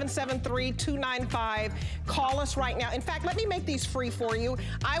now, 773-295. Call us right now. In fact, let me make these free for you.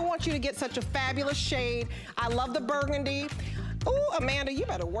 I want you to get such a fabulous shade. I love the burgundy. Ooh, Amanda, you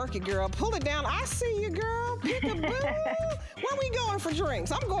better work it, girl. Pull it down. I see you, girl. Peekaboo. Where we going for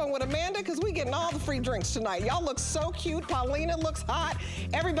drinks? I'm going with Amanda because we getting all the free drinks tonight. Y'all look so cute. Paulina looks hot.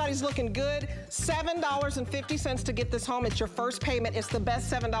 Everybody's looking good. $7.50 to get this home. It's your first payment. It's the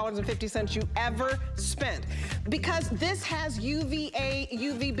best $7.50 you ever spent because this has UVA,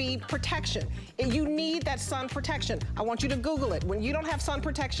 UVB protection. You need that sun protection. I want you to Google it. When you don't have sun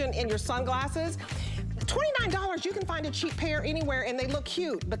protection in your sunglasses, $29, you can find a cheap pair anywhere and they look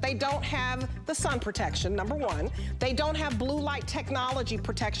cute, but they don't have the sun protection, number one. They don't have blue light technology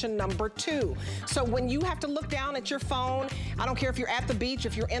protection, number two. So when you have to look down at your phone, I don't care if you're at the beach,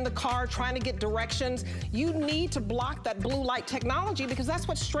 if you're in the car trying to get directions, you need to block that blue light technology because that's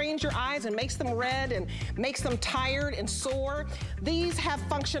what strains your eyes and makes them red and makes them tired and sore. These have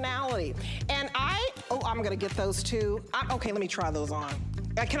functionality. And I'm gonna get those too. Okay, let me try those on.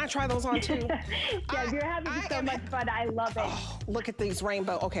 Can I try those on too? Yeah, you're having so much fun. I love it. Oh, look at these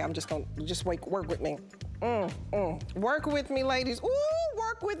rainbow. Okay, I'm just gonna work with me. Work with me, ladies. Ooh,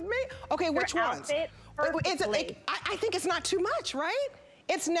 work with me. Okay, which ones? I think it's not too much, right?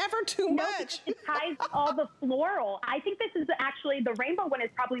 It's never too much. It ties all the floral. I think this is actually, the rainbow one is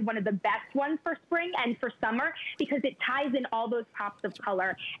probably one of the best ones for spring and for summer because it ties in all those pops of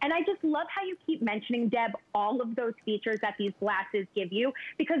color. And I just love how you keep mentioning, Deb, all of those features that these glasses give you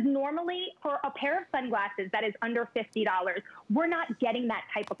because normally for a pair of sunglasses that is under $50, we're not getting that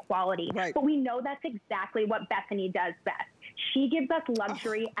type of quality. Right. But we know that's exactly what Bethany does best. She gives us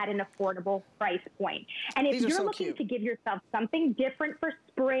luxury at an affordable price point. And if you're looking to give yourself something different for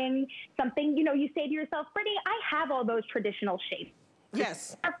spring, something, you know, you say to yourself, Brittany, I have all those traditional shapes.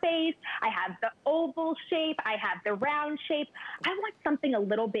 Yes. The face, I have the oval shape, I have the round shape. I want something a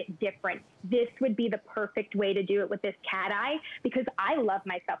little bit different. This would be the perfect way to do it with this cat eye, because I love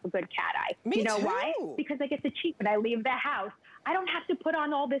myself a good cat eye. Me you know too. why? Because I get to cheat when I leave the house. I don't have to put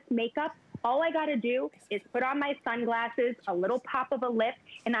on all this makeup. All I got to do is put on my sunglasses, a little pop of a lip,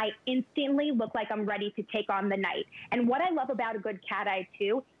 and I instantly look like I'm ready to take on the night. And what I love about a good cat eye,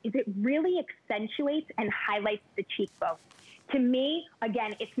 too, is it really accentuates and highlights the cheekbone. To me,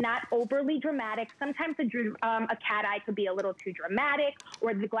 again, it's not overly dramatic. Sometimes a cat eye could be a little too dramatic,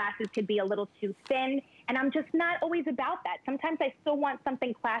 or the glasses could be a little too thin, and I'm just not always about that. Sometimes I still want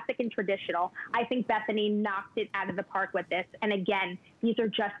something classic and traditional. I think Bethany knocked it out of the park with this, and again, these are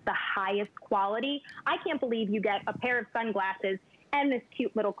just the highest quality. I can't believe you get a pair of sunglasses and this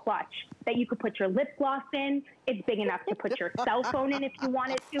cute little clutch that you could put your lip gloss in. It's big enough to put your cell phone in if you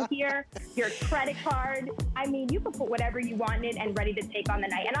wanted to here, your credit card. I mean, you can put whatever you want in it and ready to take on the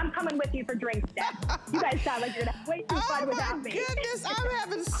night. And I'm coming with you for drinks, Deb. You guys sound like you're gonna have way too fun without me. Oh my goodness, I'm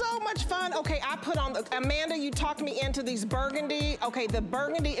having so much fun. Okay, I put on, Amanda, you talked me into these burgundy. Okay, the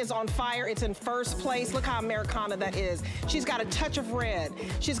burgundy is on fire. It's in first place. Look how Americana that is. She's got a touch of red.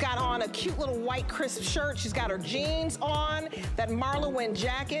 She's got on a cute little white crisp shirt. She's got her jeans on, that Marla Wynn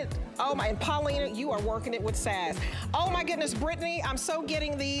jacket. Oh my, and Paulina, you are working it with sass. Oh my goodness, Brittany, I'm so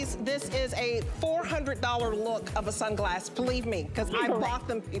getting these. This is a $400 look of a sunglass, believe me, because I bought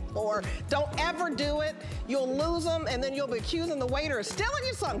them before. Don't ever do it. You'll lose them, and then you'll be accusing the waiter of stealing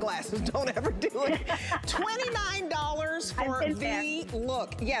your sunglasses. Don't ever do it. $29 for the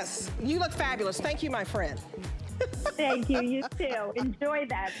look. Yes, you look fabulous. Thank you, my friend. Thank you, you too. Enjoy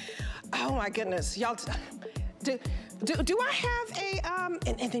that. Oh my goodness, y'all. Do I have a,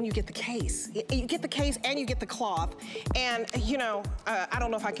 and then you get the case. You get the case and you get the cloth. And you know, I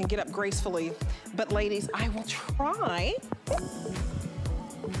don't know if I can get up gracefully, but ladies, I will try.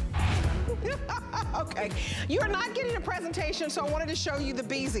 Okay, you are not getting a presentation, so I wanted to show you the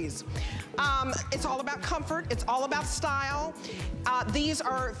Beezies. It's all about comfort, it's all about style. These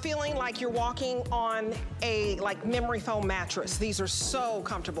are feeling like you're walking on a memory foam mattress. These are so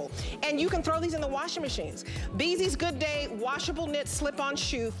comfortable. And you can throw these in the washing machines. Beezies Good Day washable knit slip-on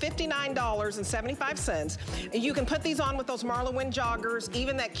shoe, $59.75. You can put these on with those Marla Wynn joggers,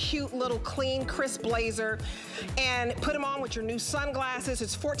 even that cute little clean, crisp blazer, and put them on with your new sunglasses.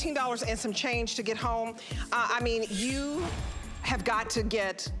 It's $14 and some change to get home. I mean, you have got to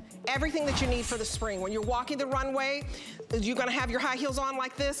get everything that you need for the spring. When you're walking the runway, you're gonna have your high heels on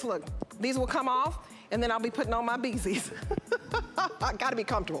like this. Look, these will come off, and then I'll be putting on my Beezies. I gotta be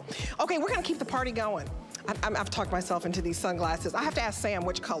comfortable. Okay, we're gonna keep the party going. I've talked myself into these sunglasses. I have to ask Sam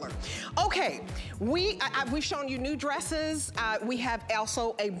which color. Okay, we've shown you new dresses. We have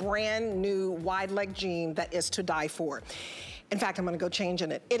also a brand new wide leg jean that is to die for. In fact, I'm gonna go change in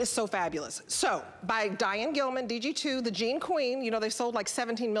it. It is so fabulous. So, by Diane Gilman, DG2, the Jean Queen. You know, they've sold like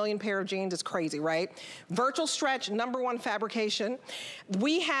 17 million pair of jeans. It's crazy, right? Virtual stretch, #1 fabrication.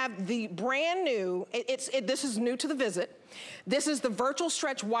 We have the brand new, this is new to the visit. This is the virtual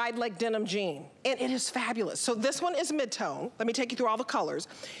stretch wide leg denim jean, and it is fabulous. So this one is mid-tone. Let me take you through all the colors.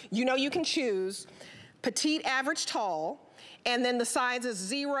 You know you can choose petite, average, tall, and then the size is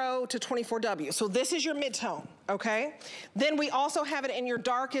 0 to 24W. So this is your mid-tone, okay? Then we also have it in your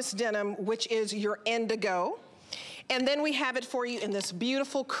darkest denim, which is your indigo. And then we have it for you in this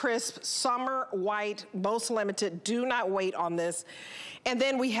beautiful, crisp, summer white, most limited. Do not wait on this. And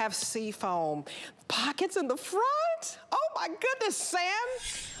then we have seafoam. Pockets in the front. Oh my goodness, Sam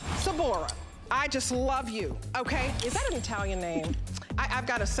Sabora. I just love you, okay? Is that an Italian name? I've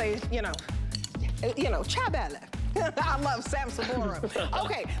got to say, you know, ciao bella. I love Sam Sabora.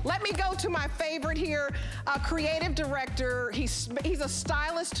 Okay, let me go to my favorite here, creative director. He's a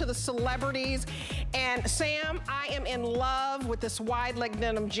stylist to the celebrities. And Sam, I am in love with this wide leg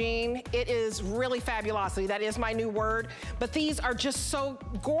denim jean. It is really fabulosity. That is my new word. But these are just so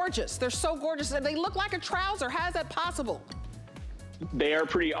gorgeous. They're so gorgeous. And they look like a trouser. How is that possible? They are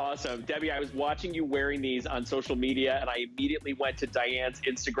pretty awesome. Debbie, I was watching you wearing these on social media, and I immediately went to Diane's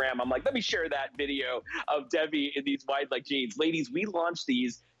Instagram. I'm like, let me share that video of Debbie in these wide leg jeans. Ladies, we launched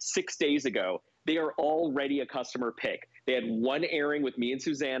these 6 days ago. They are already a customer pick. They had one airing with me and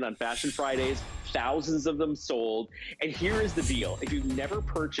Suzanne on Fashion Fridays, thousands of them sold. And here is the deal. If you've never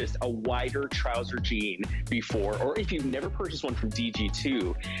purchased a wider trouser jean before, or if you've never purchased one from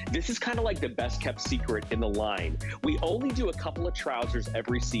DG2, this is kind of like the best kept secret in the line. We only do a couple of trousers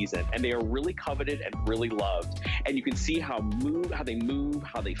every season, and they are really coveted and really loved. And you can see how they move,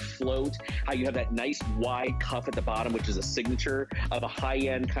 how they float, how you have that nice wide cuff at the bottom, which is a signature of a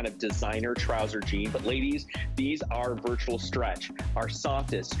high-end kind of designer trouser jean. But ladies, these are Virtual Stretch, our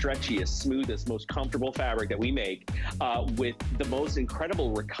softest, stretchiest, smoothest, most comfortable fabric that we make with the most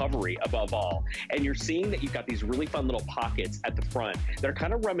incredible recovery above all. And you're seeing that you've got these really fun little pockets at the front. They're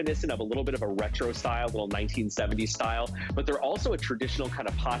kind of reminiscent of a little bit of a retro style, little 1970s style, but they're also a traditional kind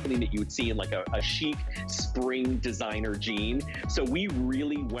of pocketing that you would see in like a chic spring designer jean. So we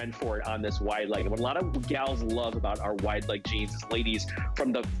really went for it on this wide leg. And what a lot of gals love about our wide leg jeans is, ladies,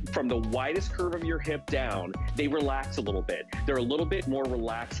 from the widest curve of your hip down, they relax a little bit. They're a little bit more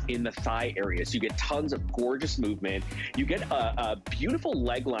relaxed in the thigh area. So you get tons of gorgeous movement. You get a beautiful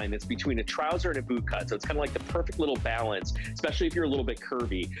leg line that's between a trouser and a boot cut. So it's kind of like the perfect little balance, especially if you're a little bit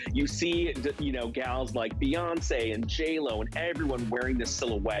curvy. You see, you know, gals like Beyonce and J-Lo and everyone wearing this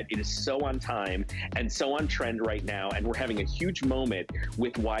silhouette. It is so on time and so on trend right now. And we're having a huge moment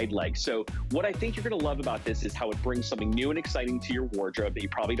with wide legs. So what I think you're going to love about this is how it brings something new and exciting to your wardrobe that you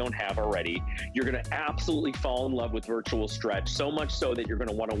probably don't have already. You're going to absolutely fall in love with Virtual Stretch, so much so that you're going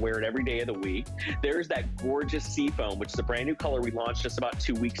to want to wear it every day of the week. There's that gorgeous seafoam, which is a brand new color we launched just about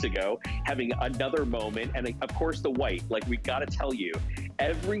 2 weeks ago, having another moment. And of course the white, like we got to tell you,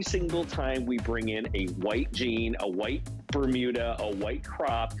 every single time we bring in a white jean, a white Bermuda, a white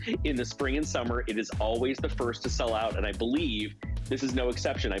crop in the spring and summer, it is always the first to sell out. And I believe this is no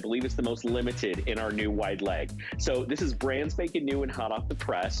exception. I believe it's the most limited in our new wide leg. So this is brand spanking new and hot off the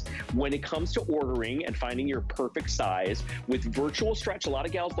press. When it comes to ordering and finding your perfect size, with Virtual Stretch, a lot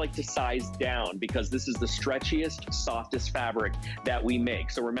of gals like to size down because this is the stretchiest, softest fabric that we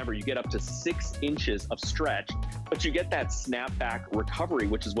make. So remember, you get up to 6 inches of stretch, but you get that snapback recovery,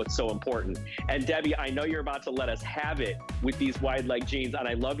 which is what's so important. And Debbie, I know you're about to let us have it with these wide leg jeans, and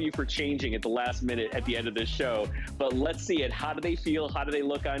I love you for changing at the last minute at the end of this show, but let's see it. How do they feel? How do they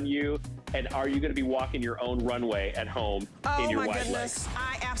look on you? And are you going to be walking your own runway at home in your wide legs? Oh my goodness,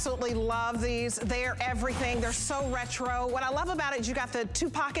 I absolutely love these. They're everything. They're so retro. What I love about it is you got the 2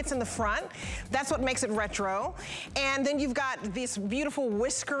 pockets in the front. That's what makes it retro. And then you've got this beautiful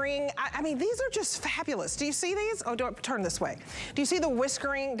whiskering. I mean, these are just fabulous. Do you see these? Oh, turn this way. Do you see the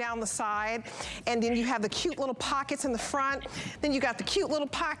whiskering down the side? And then you have the cute little pockets in the front. Then you got the cute little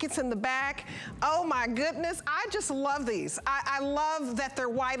pockets in the back. Oh my goodness, I just love these. I love that they're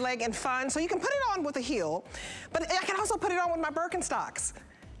wide leg and fun. So you can put it on with a heel, but I can also put it on with my Birkenstocks.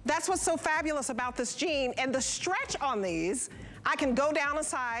 That's what's so fabulous about this jean. And the stretch on these, I can go down a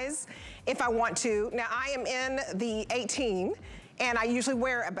size if I want to. Now I am in the 18, and I usually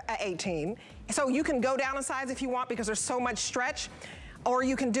wear a 18. So you can go down a size if you want because there's so much stretch. Or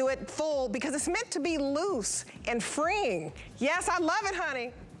you can do it full because it's meant to be loose and freeing. Yes, I love it,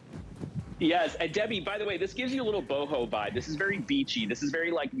 honey. Yes, and Debbie, by the way, this gives you a little boho vibe. This is very beachy. This is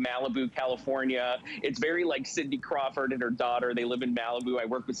very like Malibu, California. It's very like Cindy Crawford and her daughter. They live in Malibu. I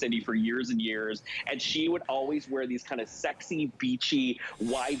worked with Cindy for years and years, and she would always wear these kind of sexy, beachy,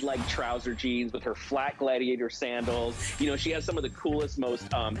 wide leg trouser jeans with her flat gladiator sandals. You know, she has some of the coolest, most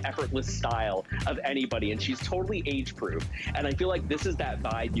effortless style of anybody, and she's totally age-proof. And I feel like this is that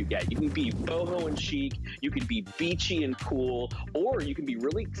vibe you get. You can be boho and chic, you can be beachy and cool, or you can be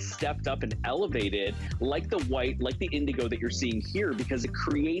really stepped up and elevated like the white, like the indigo that you're seeing here, because it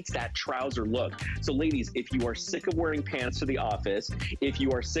creates that trouser look. So ladies, if you are sick of wearing pants to the office, if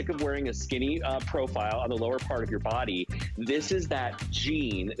you are sick of wearing a skinny profile on the lower part of your body, this is that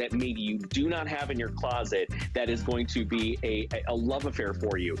jean that maybe you do not have in your closet that is going to be a love affair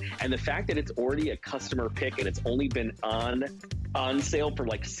for you. And the fact that it's already a customer pick and it's only been on sale for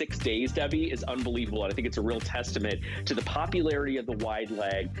like 6 days, Debbie, is unbelievable. And I think it's a real testament to the popularity of the wide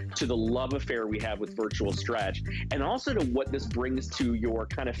leg, to the love affair we have with Virtual Stretch, and also to what this brings to your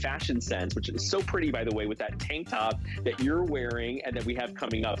kind of fashion sense, which is so pretty, by the way, with that tank top that you're wearing and that we have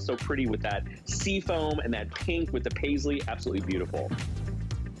coming up. So pretty with that seafoam and that pink with the paisley. Absolutely beautiful.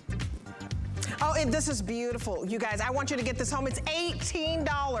 Oh, this is beautiful. You guys, I want you to get this home. It's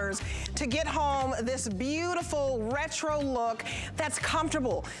 $18 to get home this beautiful retro look that's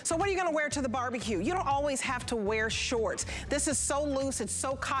comfortable. So what are you gonna wear to the barbecue? You don't always have to wear shorts. This is so loose, it's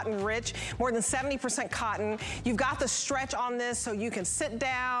so cotton rich, more than 70% cotton. You've got the stretch on this so you can sit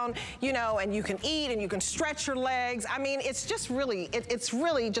down, you know, and you can eat and you can stretch your legs. I mean, it's just really, it's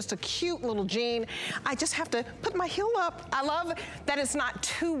really just a cute little jean. I just have to put my heel up. I love that it's not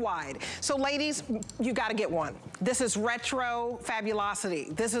too wide. So ladies, you gotta get one. This is retro fabulosity.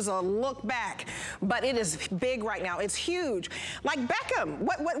 This is a look back, but it is big right now. It's huge. Like Beckham,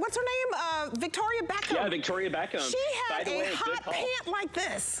 what's her name? Victoria Beckham. Yeah, Victoria Beckham. She had a hot pant like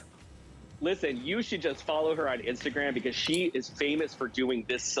this. Listen, you should just follow her on Instagram because she is famous for doing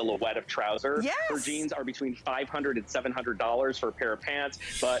this silhouette of trouser. Yes. Her jeans are between $500 and $700 for a pair of pants,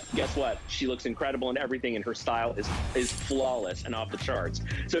 but guess what? She looks incredible in everything, and her style is flawless and off the charts.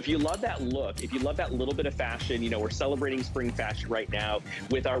 So if you love that look, if you love that little bit of fashion, you know, we're celebrating spring fashion right now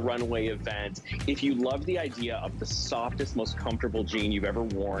with our Runway event. If you love the idea of the softest, most comfortable jean you've ever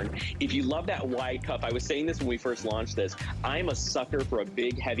worn, if you love that wide cuff, I was saying this when we first launched this, I'm a sucker for a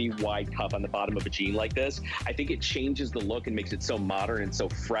big, heavy, wide cuff on the bottom of a jean like this. I think it changes the look and makes it so modern and so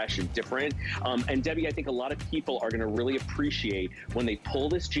fresh and different. And Debbie, I think a lot of people are going to really appreciate when they pull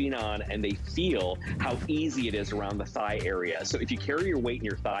this jean on and they feel how easy it is around the thigh area. So if you carry your weight in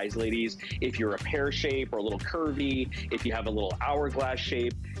your thighs, ladies, if you're a pear shape or a little curvy, if you have a little hourglass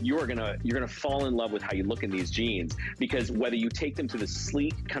shape, you're gonna fall in love with how you look in these jeans, because whether you take them to the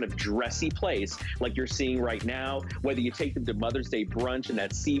sleek, kind of dressy place like you're seeing right now, whether you take them to Mother's Day brunch in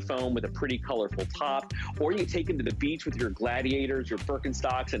that seafoam with a pretty colorful top, or you take them to the beach with your gladiators, your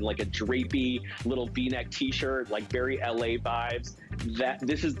Birkenstocks, and like a drapey little V-neck t-shirt, like very LA vibes,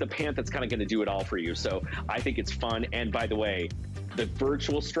 this is the pant that's kind of going to do it all for you. So I think it's fun. And by the way, the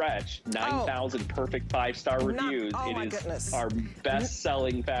virtual stretch, 9,000 perfect 5-star reviews. It is our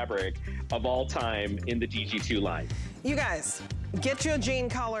best-selling fabric of all time in the DG2 line. You guys, get you a jean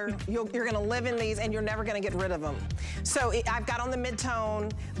color. You're going to live in these, and you're never going to get rid of them. So I've got on the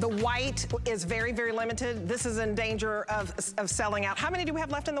mid-tone. The white is very, very limited. This is in danger of selling out. How many do we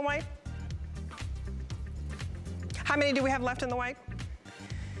have left in the white? How many do we have left in the white?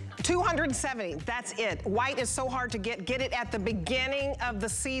 270, that's it. White is so hard to get. Get it at the beginning of the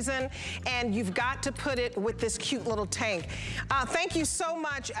season, and you've got to put it with this cute little tank. Thank you so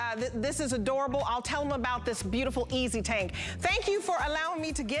much. This is adorable. I'll tell them about this beautiful Easy Tank. Thank you for allowing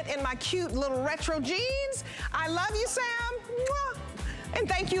me to get in my cute little retro jeans. I love you, Sam. Mwah. And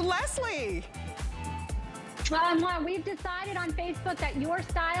thank you, Leslie. Well, we've decided on Facebook that your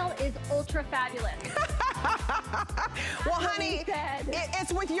style is ultra fabulous. Well, honey,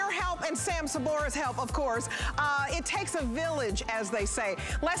 it's with your help and Sam Sabora's help, of course. It takes a village, as they say.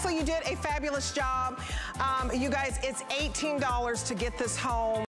 Leslie, you did a fabulous job. You guys, it's $18 to get this home.